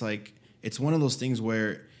pharmacy, it's one of those things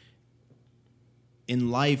where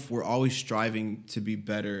in life we're always striving to be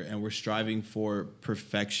better and we're striving for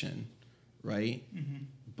perfection, right? Mm-hmm.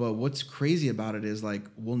 But what's crazy about it is, like,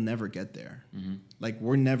 we'll never get there. Mm-hmm. Like,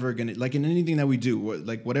 we're never gonna, like, in anything that we do,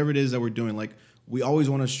 like whatever it is that we're doing, like, we always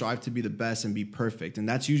want to strive to be the best and be perfect. And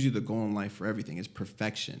that's usually the goal in life for everything, is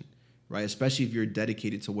perfection, right? Especially if you're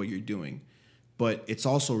dedicated to what you're doing. But it's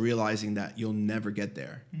also realizing that you'll never get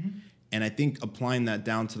there. Mm-hmm. And I think applying that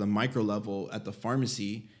down to the micro level at the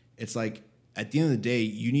pharmacy, it's like, at the end of the day,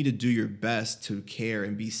 you need to do your best to care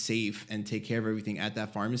and be safe and take care of everything at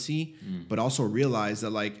that pharmacy, but also realize that,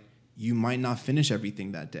 like, you might not finish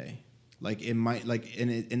everything that day. Like, it might, like,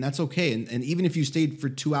 and that's okay. And even if you stayed for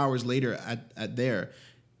 2 hours later at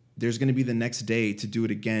there's going to be the next day to do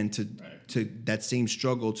it again, to that same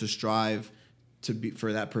struggle, to strive to be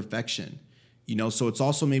for that perfection, you know? So it's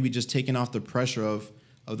also maybe just taking off the pressure of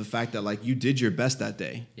the fact that, like, you did your best that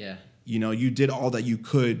day. Yeah. You know, you did all that you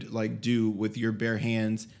could, like, do with your bare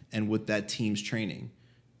hands and with that team's training,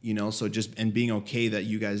 you know? So and being okay that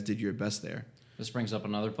you guys did your best there. This brings up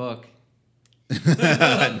another book.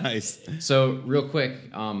 Nice. So real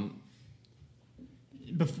quick,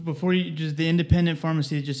 before you just the independent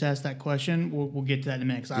pharmacy just asked that question, we'll get to that in a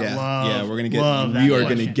minute. We're gonna get. We are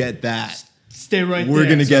gonna get that. Stay right there. We're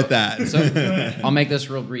gonna get that. So I'll make this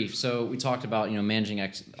real brief. So we talked about managing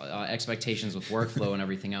expectations with workflow and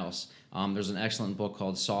everything else. There's an excellent book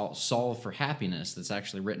called Solve for Happiness that's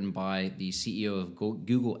actually written by the CEO of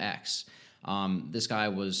Google X. This guy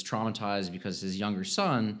was traumatized because his younger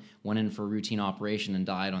son went in for a routine operation and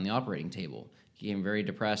died on the operating table. He became very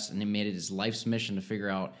depressed, and he made it his life's mission to figure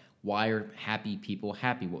out, why are happy people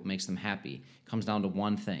happy? What makes them happy? It comes down to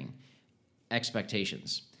one thing: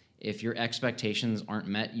 expectations. If your expectations aren't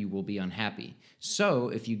met, you will be unhappy. So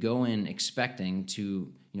if you go in expecting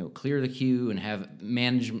to clear the queue and have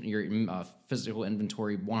management your physical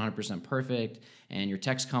inventory 100% perfect, and your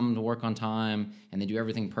techs come to work on time and they do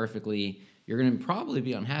everything perfectly, you're going to probably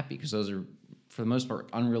be unhappy, because those are, for the most part,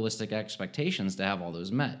 unrealistic expectations to have all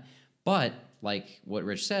those met. But like what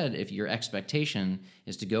Rich said, if your expectation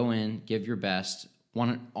is to go in, give your best,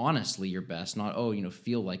 honestly your best, not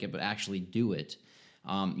feel like it, but actually do it,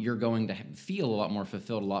 you're going to feel a lot more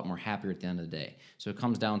fulfilled, a lot more happier at the end of the day. So it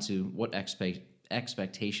comes down to what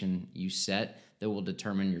expectation you set that will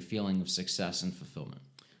determine your feeling of success and fulfillment.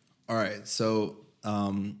 All right, so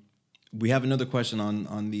we have another question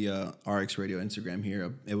on the RX Radio Instagram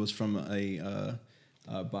here. It was from a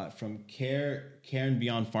bot from Care and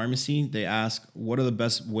Beyond Pharmacy. They ask, what are the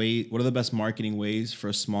best marketing ways for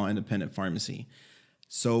a small independent pharmacy?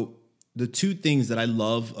 So the two things that I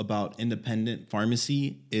love about independent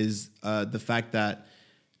pharmacy is the fact that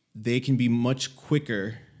they can be much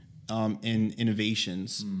quicker in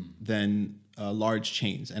innovations than large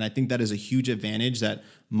chains. And I think that is a huge advantage that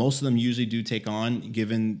most of them usually do take on,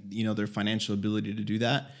 given their financial ability to do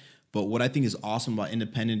that. But what I think is awesome about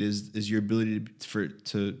independent is your ability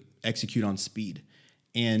to execute on speed.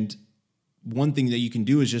 And one thing that you can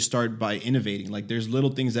do is just start by innovating. Like, there's little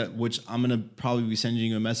things which I'm gonna probably be sending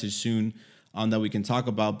you a message soon that we can talk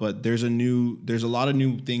about. But there's a lot of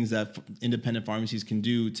new things that independent pharmacies can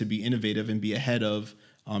do to be innovative and be ahead of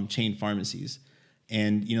chain pharmacies.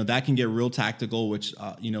 And that can get real tactical, which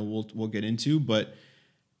we'll get into. But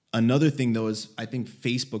another thing though is, I think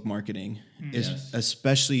Facebook marketing is,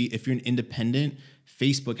 especially if you're an independent,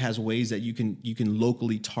 Facebook has ways that you can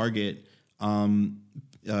locally target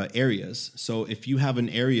areas. So if you have an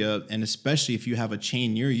area, and especially if you have a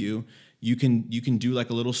chain near you, you can do like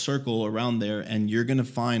a little circle around there, and you're gonna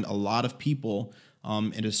find a lot of people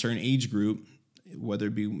in a certain age group, whether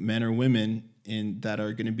it be men or women, that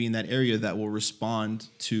are going to be in that area that will respond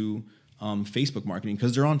to Facebook marketing,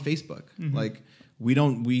 because they're on Facebook. Mm-hmm. Like,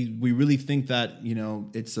 we really think that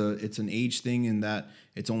it's an age thing, and that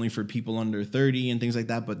it's only for people under 30 and things like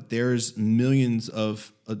that. But there's millions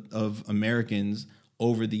of Americans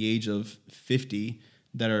over the age of 50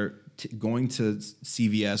 that are going to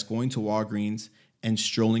CVS, going to Walgreens, and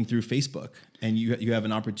strolling through Facebook, and you have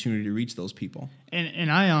an opportunity to reach those people.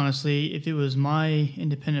 And I honestly, if it was my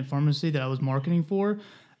independent pharmacy that I was marketing for,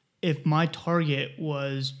 if my target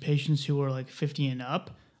was patients who are like 50 and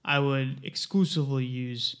up, I would exclusively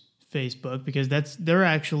use Facebook, because they're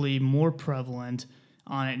actually more prevalent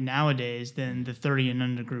on it nowadays than the 30 and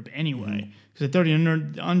under group anyway. Because the 30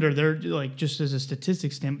 and under, they're like, just as a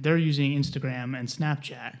statistics standpoint, they're using Instagram and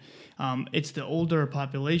Snapchat. It's the older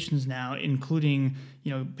populations now, including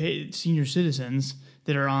senior citizens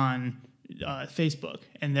that are on Facebook,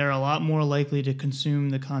 and they're a lot more likely to consume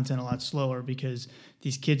the content a lot slower because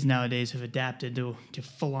these kids nowadays have adapted to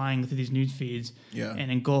flying through these news feeds and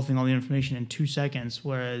engulfing all the information in 2 seconds.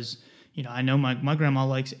 Whereas, I know my grandma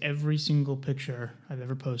likes every single picture I've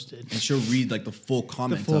ever posted. And she'll read like the full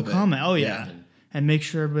comment. Comment. Oh yeah. And make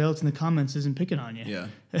sure everybody else in the comments isn't picking on you. Yeah.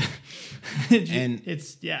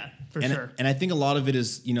 It's for sure. And I think a lot of it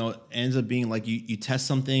is, ends up being like you test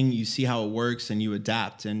something, you see how it works, and you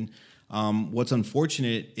adapt. And what's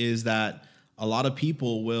unfortunate is that a lot of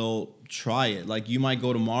people will try it. Like you might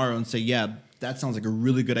go tomorrow and say, yeah, that sounds like a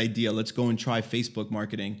really good idea. Let's go and try Facebook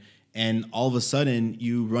marketing. And all of a sudden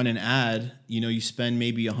you run an ad, you spend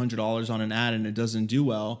maybe $100 on an ad and it doesn't do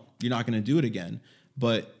well. You're not going to do it again.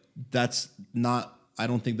 But that's not, I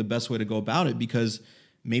don't think, the best way to go about it, because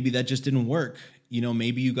maybe that just didn't work.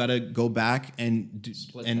 Maybe you got to go back and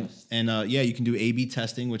you can do A/B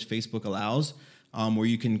testing, which Facebook allows, where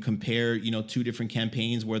you can compare, 2 different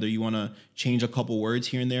campaigns, whether you want to change a couple words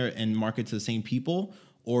here and there and market to the same people,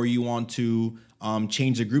 or you want to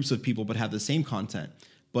change the groups of people but have the same content.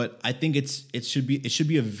 But I think it should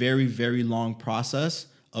be a very, very long process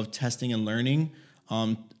of testing and learning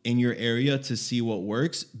in your area to see what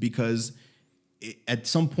works, because at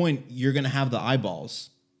some point you're going to have the eyeballs.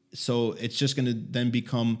 So it's just going to then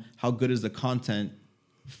become how good is the content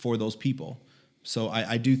for those people. So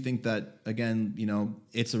I do think that, again,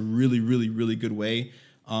 it's a really, really, really good way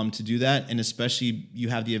to do that. And especially you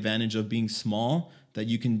have the advantage of being small, that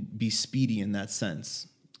you can be speedy in that sense.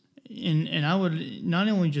 And I would not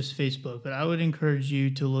only just Facebook, but I would encourage you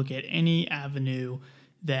to look at any avenue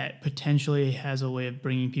that potentially has a way of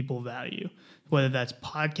bringing people value, whether that's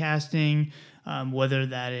podcasting, whether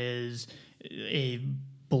that is a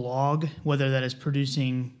blog, whether that is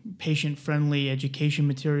producing patient-friendly education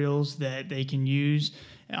materials that they can use,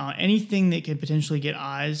 anything that can potentially get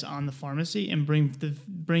eyes on the pharmacy and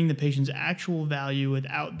bring the patient's actual value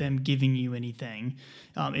without them giving you anything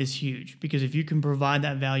is huge. Because if you can provide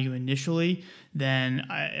that value initially, then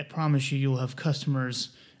I promise you'll have customers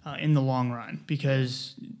in the long run,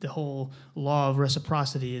 because the whole law of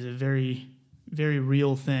reciprocity is a very, very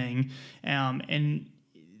real thing. And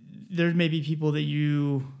there may be people that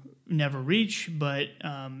you never reach, but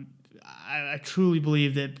I truly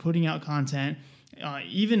believe that putting out content,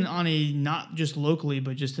 even on a not just locally,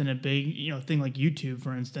 but just in a big thing like YouTube,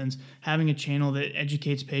 for instance, having a channel that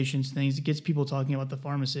educates patients, things that gets people talking about the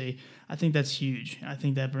pharmacy, I think that's huge. I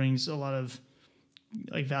think that brings a lot of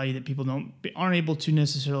value that people aren't able to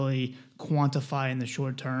necessarily quantify in the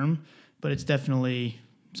short term, but it's definitely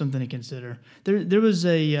something to consider. There was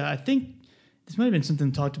I think this might have been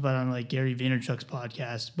something talked about on Gary Vaynerchuk's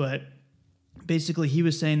podcast, but basically he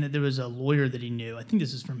was saying that there was a lawyer that he knew. I think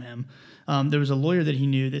this is from him. There was a lawyer that he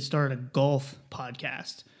knew that started a golf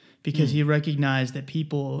podcast because he recognized that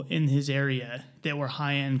people in his area that were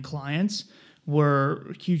high-end clients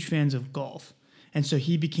were huge fans of golf. And so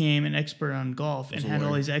he became an expert on golf and had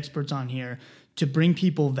all these experts on here to bring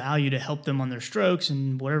people value, to help them on their strokes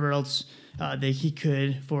and whatever else he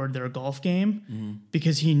could for their golf game,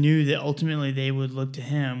 because he knew that ultimately they would look to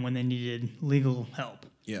him when they needed legal help.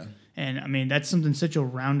 Yeah. And I mean, that's such a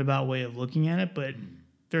roundabout way of looking at it, but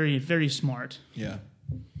very, very smart. Yeah.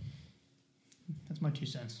 That's my 2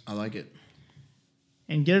 cents. I like it.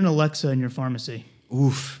 And get an Alexa in your pharmacy.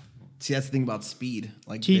 Oof. See, that's the thing about speed.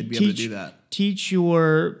 They'd be able to do that. Teach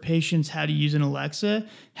your patients how to use an Alexa.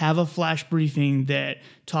 Have a flash briefing that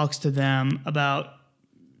talks to them about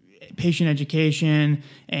patient education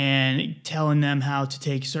and telling them how to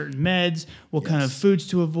take certain meds, what kind of foods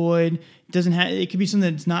to avoid. It could be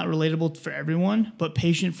something that's not relatable for everyone, but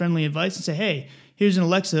patient-friendly advice, and say, hey, here's an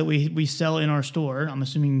Alexa that we sell in our store. I'm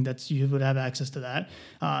assuming you would have access to that.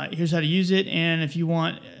 Here's how to use it, and if you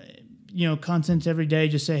want content every day,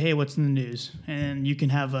 just say, hey, what's in the news? And you can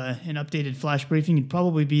have an updated flash briefing. You'd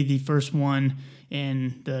probably be the first one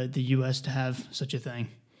in the U.S. to have such a thing.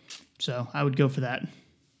 So I would go for that.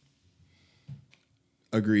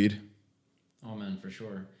 Agreed. Oh man, for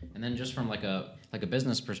sure. And then just from like a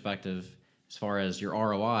business perspective, as far as your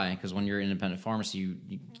ROI, because when you're an independent pharmacy,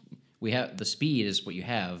 we have the speed is what you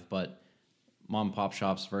have, but mom and pop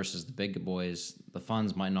shops versus the big boys, the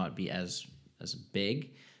funds might not be as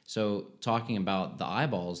big. So talking about the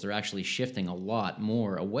eyeballs, they're actually shifting a lot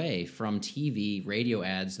more away from TV, radio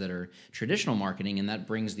ads that are traditional marketing, and that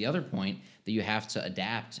brings the other point that you have to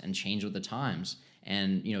adapt and change with the times.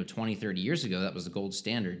 And 20, 30 years ago, that was the gold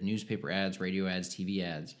standard. Newspaper ads, radio ads, TV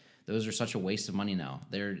ads. Those are such a waste of money now.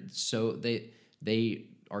 They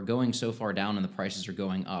are going so far down and the prices are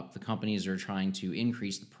going up, the companies are trying to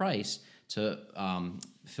increase the price to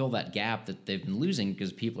fill that gap that they've been losing,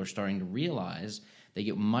 because people are starting to realize they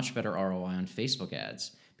get much better ROI on Facebook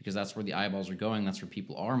ads, because that's where the eyeballs are going. That's where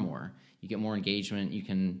people are more. You get more engagement. You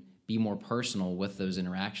can be more personal with those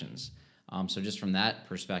interactions. So just from that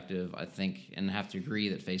perspective, I think, and I have to agree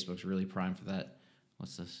that Facebook's really primed for that.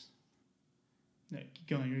 What's this? No, keep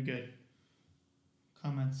going. You're good.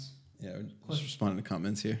 Comments. Yeah, we're just responding to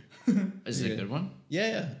comments here. Is it a good one?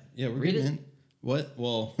 Yeah. We're Read good, it. man. What?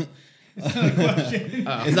 Well, It's not a question.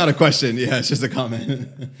 it's not a question. Yeah, it's just a comment.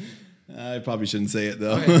 I probably shouldn't say it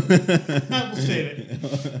though. Okay. We'll save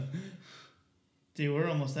it. Dude, we're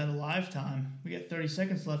almost out of live time. We got 30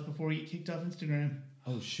 seconds left before we get kicked off Instagram.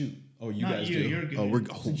 Oh shoot! Oh, you Not guys you. do. You're good. Oh, we're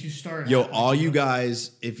Since you started. Yo, halfway all through. you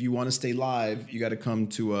guys, if you want to stay live, you got to come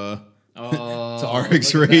to Oh, to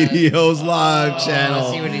RX look at that. Radio's live I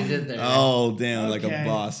channel. see what he did there. Oh damn, like a Okay.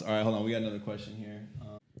 boss. All right, hold on. We got another question here.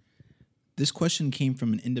 This question came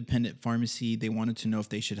from an independent pharmacy. They wanted to know if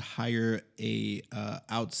they should hire a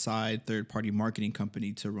outside third-party marketing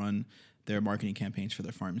company to run their marketing campaigns for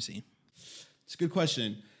their pharmacy. It's a good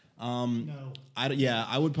question. No.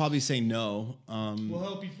 I would probably say no. We'll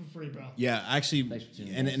help you for free, bro. Yeah, actually, Thanks for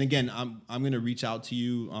tuning and in. again, I'm gonna reach out to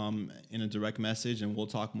you in a direct message, and we'll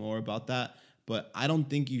talk more about that. But I don't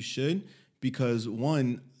think you should, because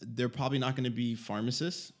one, they're probably not going to be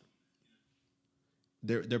pharmacists.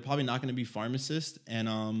 They're probably not going to be pharmacists,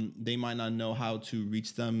 and they might not know how to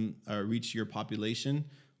reach them or reach your population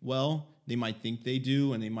well. They might think they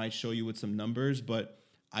do, and they might show you with some numbers, but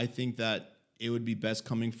I think that it would be best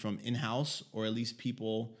coming from in-house, or at least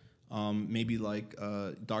people, maybe like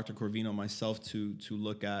Dr. Corvino, myself, to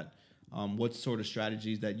look at what sort of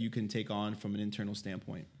strategies that you can take on from an internal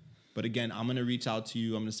standpoint. But again, I'm going to reach out to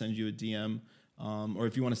you. I'm going to send you a DM, or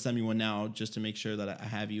if you want to send me one now, just to make sure that I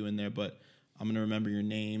have you in there. But I'm going to remember your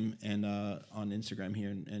name and on Instagram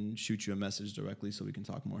here and shoot you a message directly so we can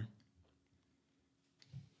talk more.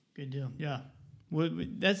 Good deal. Yeah.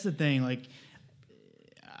 That's the thing. Like,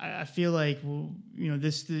 I feel like,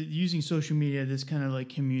 using social media, this kind of like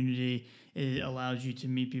community, it allows you to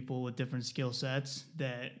meet people with different skill sets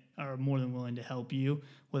that are more than willing to help you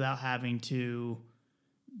without having to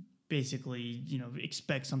basically,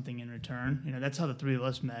 expect something in return. That's how the three of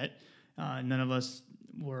us met. None of us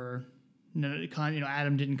were,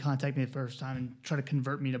 Adam didn't contact me the first time and try to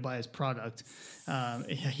convert me to buy his product.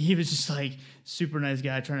 He was just like super nice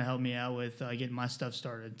guy trying to help me out with getting my stuff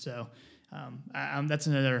started. So that's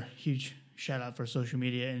another huge shout out for social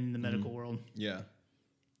media in the medical world. Yeah,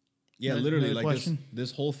 Another literally, like question?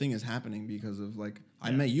 this whole thing is happening because of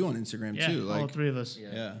I met you on Instagram Yeah, too. all Like, three of us.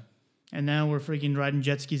 yeah. And now we're freaking riding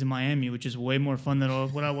jet skis in Miami, which is way more fun than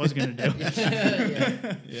what I was going to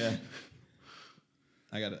do. Yeah.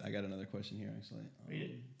 I got another question here actually. Read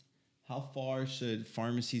it. How far should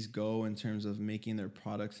pharmacies go in terms of making their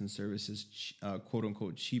products and services quote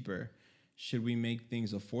unquote cheaper? Should we make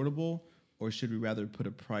things affordable, or should we rather put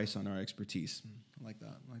a price on our expertise? I like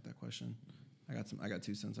that. I like that question. I got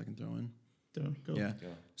 2 cents I can throw in. Go. Yeah.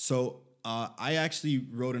 So I actually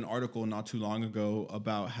wrote an article not too long ago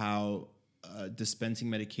about how dispensing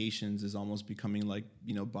medications is almost becoming like,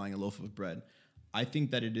 buying a loaf of bread. I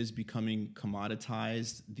think that it is becoming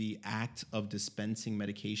commoditized, the act of dispensing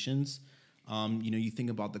medications. You think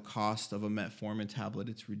about the cost of a metformin tablet,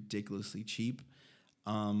 it's ridiculously cheap.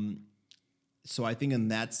 So I think in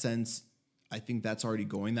that sense, I think that's already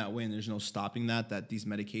going that way, and there's no stopping that these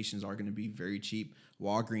medications are going to be very cheap.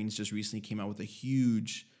 Walgreens just recently came out with a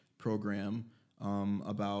huge program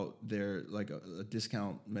about their a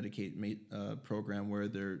discount Medicaid program where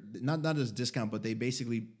they're not as discount, but they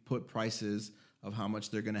basically put prices of how much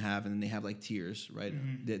they're going to have, and then they have like tiers, right?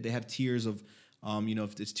 Mm-hmm. They have tiers of,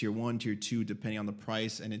 if it's tier 1, tier 2, depending on the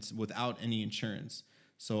price, and it's without any insurance.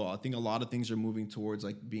 So I think a lot of things are moving towards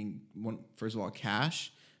being first of all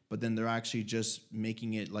cash, but then they're actually just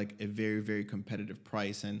making it like a very, very competitive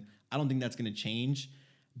price. And I don't think that's going to change.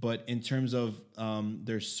 But in terms of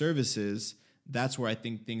their services, that's where I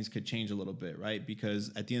think things could change a little bit, right?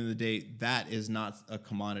 Because at the end of the day, that is not a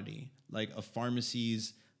commodity. Like a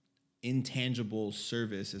pharmacy's intangible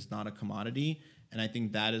service is not a commodity. And I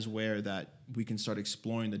think that is where that we can start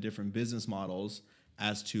exploring the different business models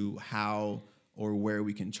as to how or where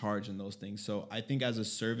we can charge in those things. So I think as a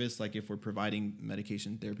service, like if we're providing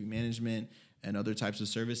medication therapy management and other types of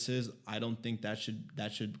services, I don't think that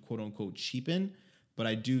should quote unquote cheapen. But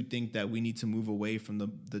I do think that we need to move away from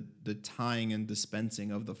the tying and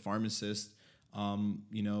dispensing of the pharmacist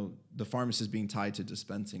the pharmacist being tied to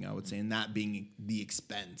dispensing, I would say, and that being the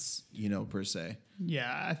expense, per se.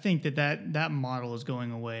 Yeah, I think that model is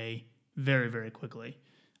going away very, very quickly.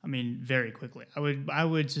 I mean, very quickly. I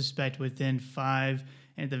would suspect within 5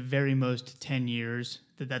 and at the very most 10 years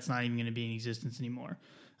that's not even going to be in existence anymore.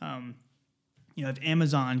 If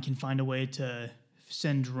Amazon can find a way to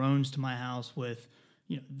send drones to my house with,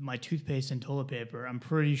 my toothpaste and toilet paper, I'm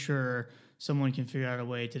pretty sure someone can figure out a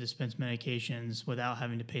way to dispense medications without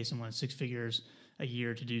having to pay someone 6 figures a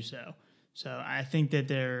year to do so. So I think that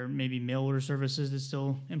there may be mail order services that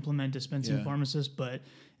still implement dispensing pharmacists, but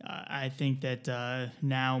I think that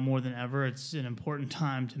now more than ever, it's an important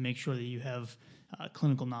time to make sure that you have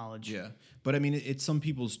clinical knowledge. Yeah. But I mean, it's some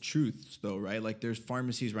people's truths though, right? Like there's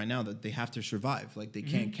pharmacies right now that they have to survive. Like they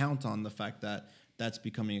can't count on the fact that that's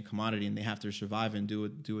becoming a commodity and they have to survive and do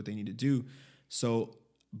what they need to do. So,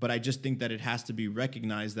 but I just think that it has to be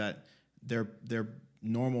recognized that their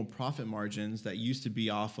normal profit margins that used to be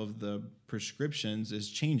off of the prescriptions is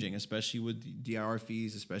changing, especially with DIR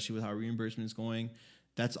fees, especially with how reimbursement is going.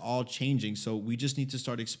 That's all changing. So we just need to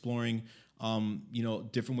start exploring,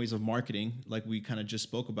 different ways of marketing, like we kind of just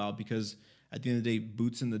spoke about, because at the end of the day,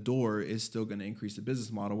 boots in the door is still going to increase the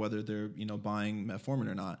business model, whether they're, buying metformin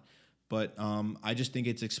or not. But I just think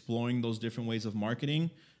it's exploring those different ways of marketing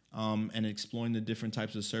and exploring the different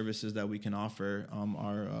types of services that we can offer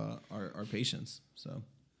our patients. So.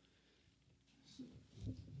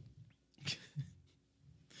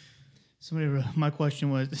 My question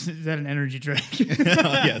was, is that an energy drink?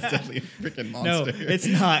 Yeah, it's definitely a freaking Monster. No, it's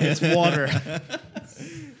not. It's water.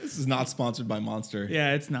 This is not sponsored by Monster.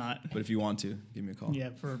 Yeah, it's not. But if you want to, give me a call. Yeah,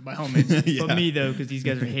 by all means. Yeah. But me, though, because these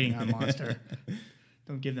guys are hating on Monster.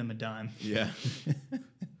 Don't give them a dime. Yeah.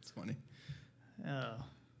 It's funny. Oh,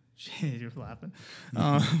 shit, you're laughing.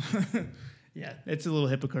 Yeah, it's a little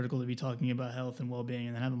hypocritical to be talking about health and well-being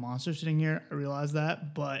and then have a Monster sitting here. I realize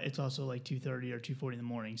that, but it's also like 2:30 or 2:40 in the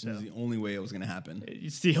morning. So it was the only way it was going to happen.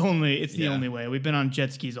 It's the only way. We've been on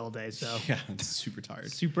jet skis all day, so yeah, I'm super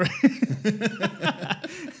tired. Super.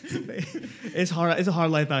 It's hard. It's a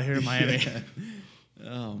hard life out here in Miami. Yeah.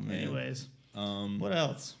 Oh man. Anyways, what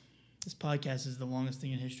else? This podcast is the longest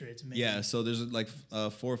thing in history. It's amazing. Yeah, so there's like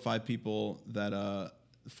 4 or 5 people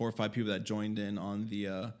that joined in on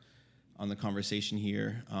the conversation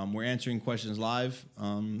here. We're answering questions live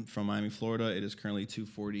from Miami, Florida. It is currently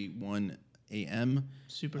 2:41 a.m.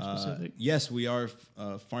 Super specific. Yes, we are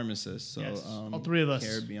pharmacists. So yes, all 3 of us.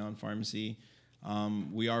 Care Beyond Pharmacy.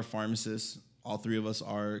 We are pharmacists. All 3 of us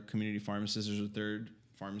are community pharmacists. There's a 3rd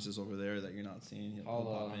pharmacist over there that you're not seeing.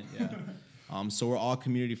 Yeah. So we're all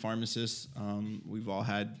community pharmacists. We've all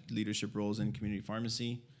had leadership roles in community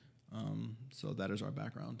pharmacy. So that is our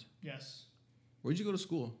background. Yes. Where'd you go to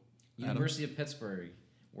school? University of Pittsburgh,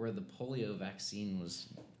 where the polio vaccine was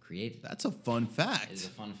created. That's a fun fact. It's a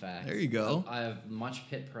fun fact. There you go. I have much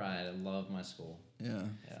pit pride. I love my school. Yeah.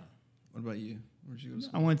 Yeah. What about you? Where'd you go to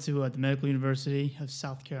school? I went to the Medical University of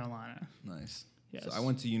South Carolina. Nice. Yes. So I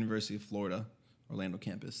went to University of Florida, Orlando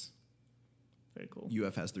campus. Very cool.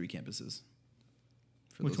 UF has 3 campuses.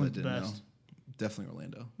 For Which those one's that the didn't best? know. Definitely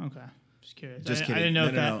Orlando. Okay. Just curious. Just I kidding. didn't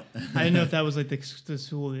know No. I didn't know if that was like the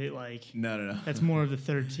school that like. No. That's more of the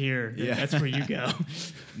 3rd tier. Yeah. That's where you go.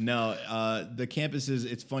 No, the campuses,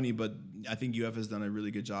 it's funny, but I think UF has done a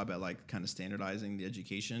really good job at like kind of standardizing the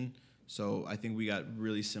education. So I think we got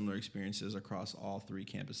really similar experiences across all 3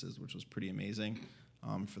 campuses, which was pretty amazing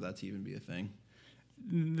for that to even be a thing.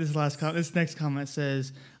 This next comment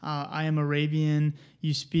says, I am Arabian.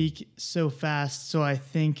 You speak so fast, so I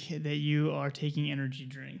think that you are taking energy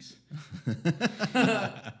drinks.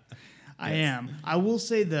 I am. I will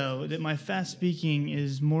say, though, that my fast speaking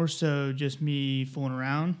is more so just me fooling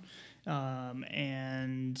around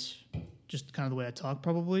and just kind of the way I talk,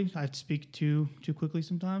 probably. I speak too quickly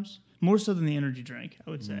sometimes. More so than the energy drink, I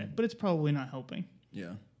would say. But it's probably not helping.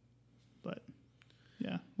 Yeah. But...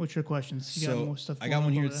 yeah. What's your questions? You got more stuff. I got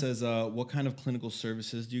one here that says, what kind of clinical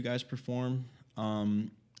services do you guys perform?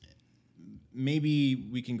 Maybe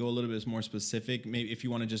we can go a little bit more specific. Maybe if you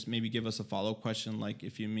want to just maybe give us a follow-up question, like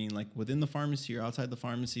if you mean like within the pharmacy or outside the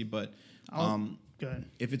pharmacy. But go ahead.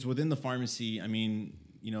 If it's within the pharmacy, I mean,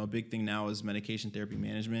 a big thing now is medication therapy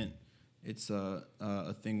management. It's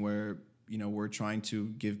a thing where, we're trying to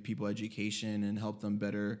give people education and help them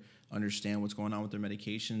better understand what's going on with their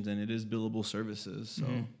medications, and it is billable services, so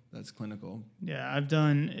that's clinical. Yeah, I've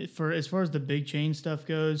done as far as the big chain stuff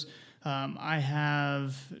goes. I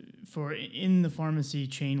have in the pharmacy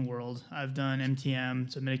chain world, I've done MTM,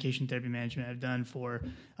 so medication therapy management. I've done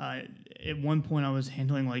at one point I was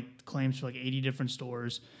handling like claims for like 80 different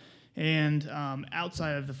stores, and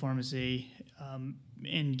outside of the pharmacy,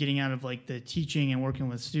 in getting out of like the teaching and working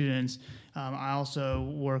with students, I also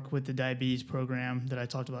work with the diabetes program that I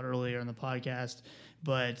talked about earlier in the podcast.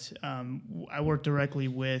 But I work directly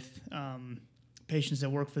with patients that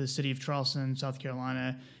work for the city of Charleston, South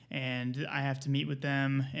Carolina, and I have to meet with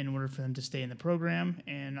them in order for them to stay in the program.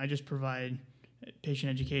 And I just provide patient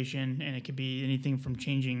education, and it could be anything from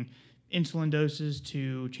changing insulin doses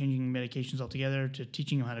to changing medications altogether to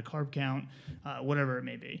teaching them how to carb count, whatever it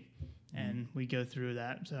may be. And we go through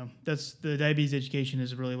that. So that's the diabetes education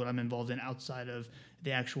is really what I'm involved in outside of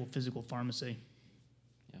the actual physical pharmacy.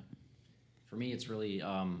 Yeah. For me, it's really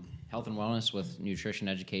health and wellness with nutrition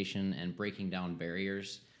education and breaking down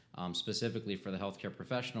barriers, specifically for the healthcare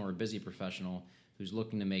professional or busy professional who's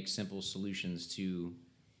looking to make simple solutions to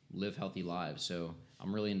live healthy lives. So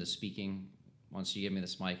I'm really into speaking. Once you give me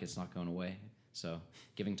this mic, it's not going away. So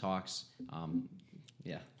giving talks,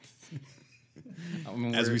 yeah. I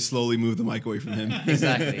mean, As we slowly move the mic away from him.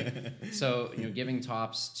 Exactly. So, giving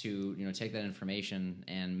talks to, take that information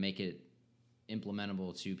and make it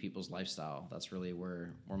implementable to people's lifestyle. That's really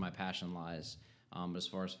where my passion lies. But as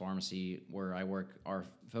far as pharmacy, where I work, our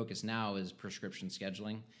focus now is prescription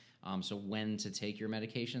scheduling. So when to take your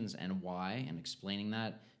medications and why, and explaining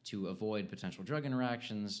that to avoid potential drug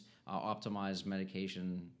interactions, optimize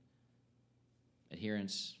medication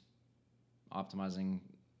adherence, optimizing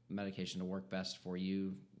medication to work best for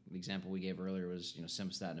you. The example we gave earlier was,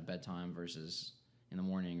 Simvastatin at bedtime versus in the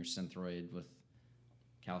morning, or Synthroid with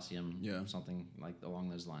calcium, something like along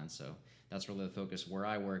those lines. So that's really the focus where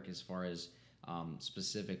I work as far as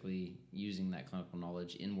specifically using that clinical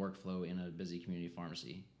knowledge in workflow in a busy community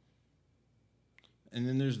pharmacy. And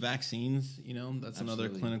then there's vaccines, that's Absolutely. another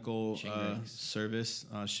clinical Shingrix. service.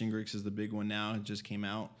 Shingrix is the big one now. It just came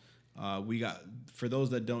out. For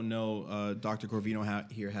those that don't know, Dr. Corvino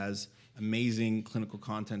here has amazing clinical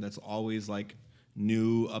content that's always like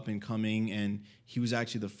new, up and coming. And he was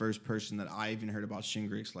actually the first person that I even heard about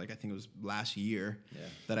Shingrix. Like I think it was last year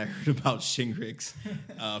that I heard about Shingrix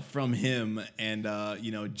from him. And,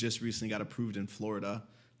 just recently got approved in Florida.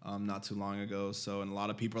 Not too long ago. So, and a lot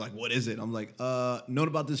of people are like, what is it? I'm like, known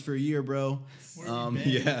about this for a year, bro.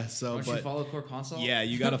 Yeah. So, Don't you follow Core Consult? Yeah,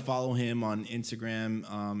 you got to follow him on Instagram,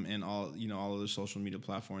 and all other social media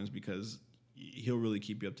platforms, because he'll really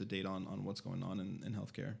keep you up to date on what's going on in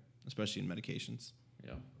healthcare, especially in medications.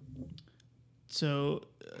 Yeah. So,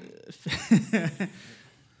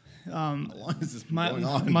 How long has this been my, going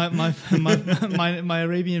on? my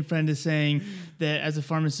Arabian friend is saying that as a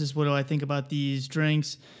pharmacist, what do I think about these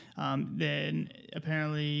drinks? Then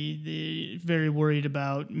apparently they're very worried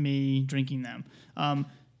about me drinking them.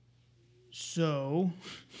 So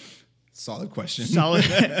Solid question. solid.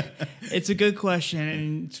 It's a good question,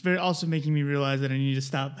 and it's also making me realize that I need to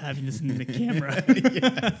stop having this in the camera.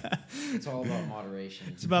 It's all about moderation.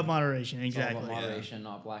 It's about moderation, It's all exactly. about moderation,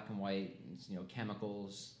 not black and white. It's,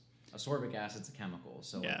 chemicals. Ascorbic acid's a chemical,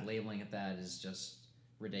 so labeling it that is just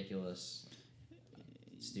ridiculous,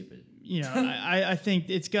 stupid. I think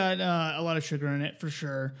it's got a lot of sugar in it for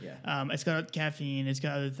sure. Yeah. It's got caffeine. It's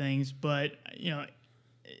got other things, but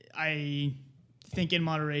I think in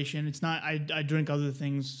moderation. It's not. I drink other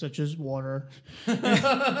things such as water. But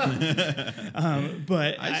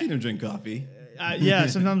I've seen him drink coffee.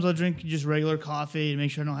 Sometimes I'll drink just regular coffee to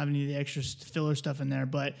make sure I don't have any of the extra filler stuff in there,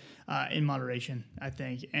 but in moderation, I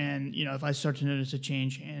think. And, if I start to notice a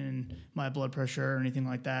change in my blood pressure or anything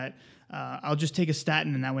like that, I'll just take a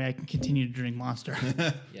statin, and that way I can continue to drink Monster.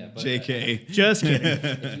 Yeah, but JK. Just kidding.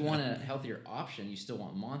 if you want a healthier option, you still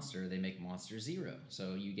want Monster. They make Monster Zero,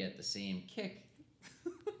 so you get the same kick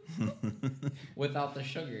without the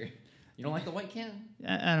sugar. You don't like the white can?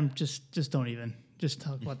 Adam, just don't even. Just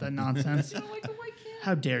talk about that nonsense. You don't like the white can?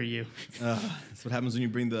 How dare you? That's what happens when you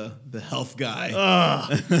bring the health guy.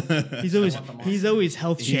 He's always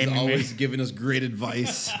health He's shaming always me. giving us great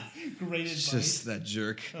advice. Great It's advice. just that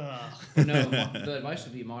jerk. No, the advice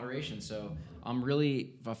would be moderation. So I'm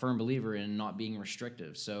really a firm believer in not being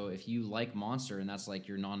restrictive. So if you like Monster and that's like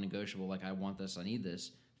your non-negotiable, like I want this, I need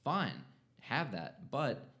this, fine, have that.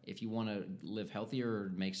 But if you want to live healthier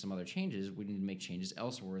or make some other changes, we need to make changes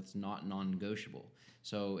elsewhere. It's not non-negotiable.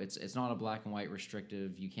 So it's not a black and white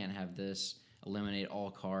restrictive. You can't have this, eliminate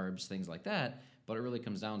all carbs, things like that. But it really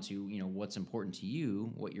comes down to, what's important to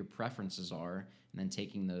you, what your preferences are, and then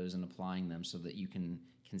taking those and applying them so that you can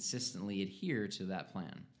consistently adhere to that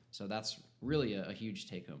plan. So that's really a huge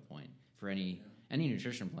take-home point for any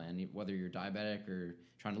nutrition plan, whether you're diabetic or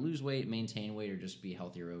trying to lose weight, maintain weight, or just be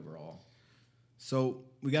healthier overall. So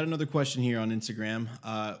we got another question here on Instagram.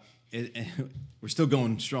 we're still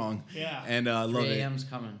going strong. Yeah. And I love 3 it. a.m.'s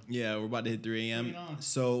coming. Yeah, we're about to hit 3 a.m. Bring it on.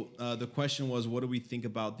 So the question was, what do we think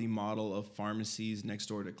about the model of pharmacies next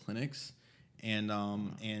door to clinics?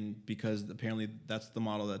 And because apparently that's the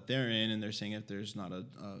model that they're in, and they're saying if there's not a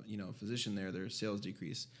physician there, their sales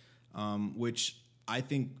decrease, which I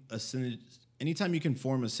think anytime you can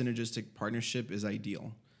form a synergistic partnership is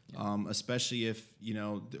ideal, especially if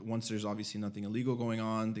once there's obviously nothing illegal going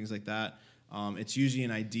on, things like that. It's usually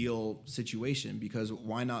an ideal situation because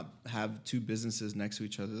why not have two businesses next to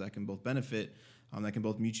each other that can both benefit, that can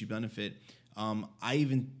both mutually benefit. I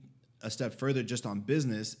even a step further just on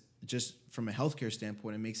business, just from a healthcare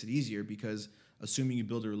standpoint, it makes it easier because assuming you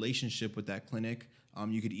build a relationship with that clinic,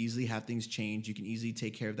 you could easily have things change. You can easily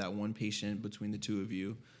take care of that one patient between the two of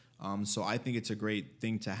you. So I think it's a great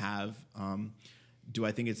thing to have. Do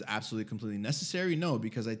I think it's absolutely completely necessary? No,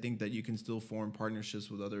 because I think that you can still form partnerships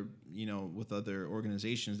with other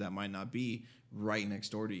organizations that might not be right next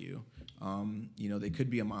door to you. They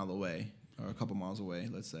could be a mile away or a couple miles away,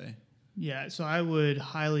 let's say. Yeah, so I would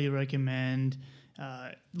highly recommend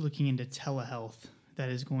looking into telehealth. That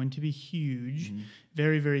is going to be huge,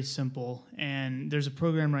 very, very simple. And there's a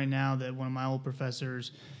program right now that one of my old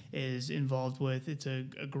professors is involved with. It's a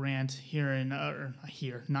grant here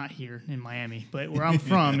not here in Miami, but where I'm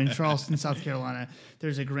from in Charleston, South Carolina.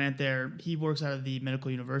 There's a grant there. He works out of the medical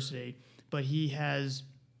university, but he has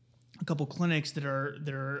a couple clinics that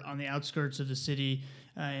are on the outskirts of the city,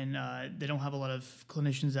 and they don't have a lot of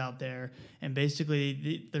clinicians out there. And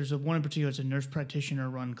basically, there's one in particular. It's a nurse practitioner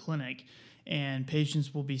run clinic, and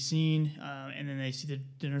patients will be seen, and then they see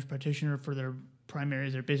the nurse practitioner for their primary.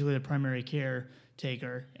 They're basically the primary care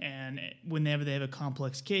taker. And whenever they have a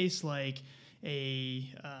complex case like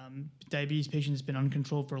a diabetes patient that's been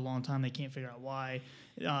uncontrolled for a long time, they can't figure out why,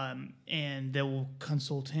 and they will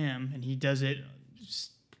consult him, and he does it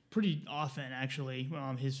pretty often, actually.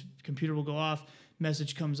 His computer will go off,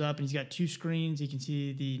 message comes up, and he's got two screens. He can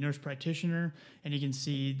see the nurse practitioner, and he can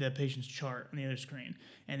see the patient's chart on the other screen.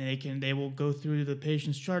 And they will go through the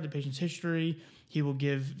patient's chart, the patient's history. He will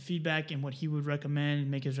give feedback and what he would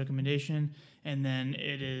recommend, make his recommendation, and then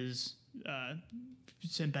it is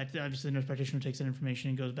sent back to, obviously the nurse practitioner takes that information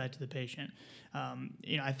and goes back to the patient.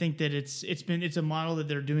 I think that it's a model that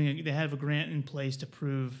they're doing. They have a grant in place to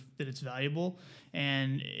prove that it's valuable,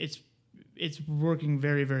 and it's working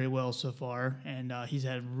very, very well so far, and he's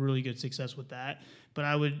had really good success with that. But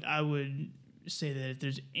I would say that if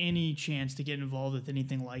there's any chance to get involved with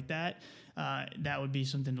anything like that, that would be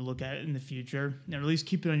something to look at in the future, and at least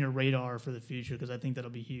keep it on your radar for the future, because I think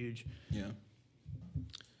that'll be huge. Yeah.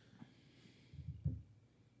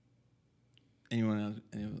 Anyone else,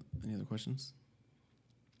 any other questions?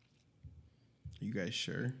 Are you guys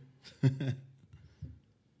sure?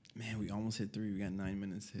 Man, we almost hit 3. We got 9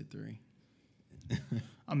 minutes to hit 3.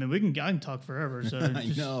 I mean, I can talk forever. So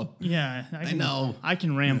I know. Yeah, I know. I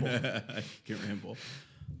can ramble. I can ramble.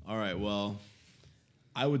 All right. Well,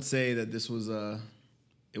 I would say that this was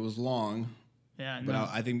it was long. Yeah, but no.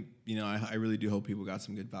 I think I really do hope people got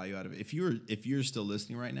some good value out of it. If you're still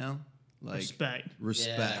listening right now, like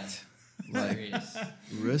respect. Like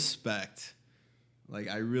respect. Like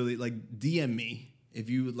I really DM me if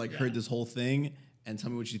you heard this whole thing and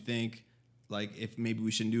tell me what you think. Like if maybe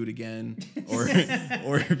we shouldn't do it again, or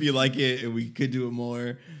if you like it and we could do it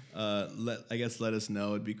more. Let us know.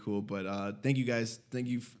 It'd be cool. But thank you guys. Thank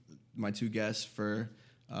you, my two guests, for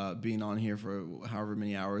being on here for however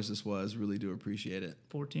many hours this was. Really do appreciate it.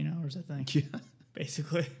 14 hours, I think. Yeah.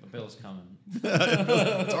 Basically. The bill's coming.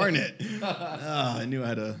 Darn it! I knew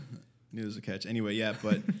there was a catch. Anyway, yeah.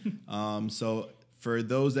 But so for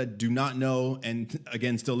those that do not know, and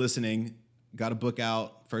again still listening, got a book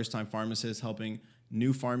out. First Time Pharmacist, helping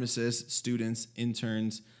new pharmacists, students,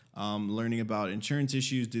 interns, learning about insurance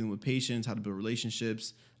issues, dealing with patients, how to build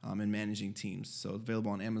relationships, and managing teams. So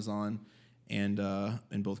available on Amazon and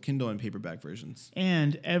in both Kindle and paperback versions.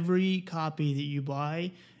 And every copy that you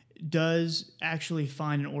buy does actually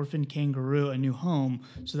find an orphaned kangaroo a new home,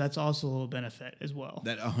 so that's also a little benefit as well.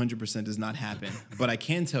 That 100% does not happen, but I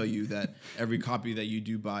can tell you that every copy that you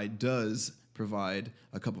do buy does provide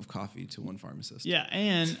a cup of coffee to one pharmacist. Yeah,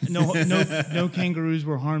 and no kangaroos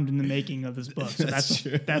were harmed in the making of this book, so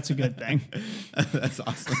that's a good thing. That's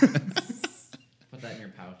awesome. Put that in your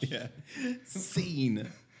pouch. Yeah. Scene.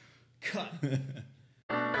 Cut.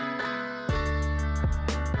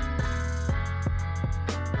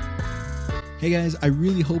 Hey guys, I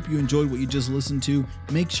really hope you enjoyed what you just listened to.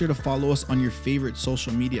 Make sure to follow us on your favorite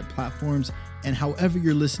social media platforms. And however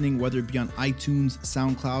you're listening, whether it be on iTunes,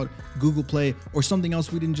 SoundCloud, Google Play, or something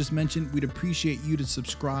else we didn't just mention, we'd appreciate you to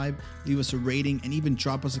subscribe, leave us a rating, and even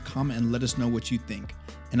drop us a comment and let us know what you think.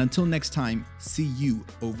 And until next time, see you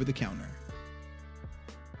over the counter.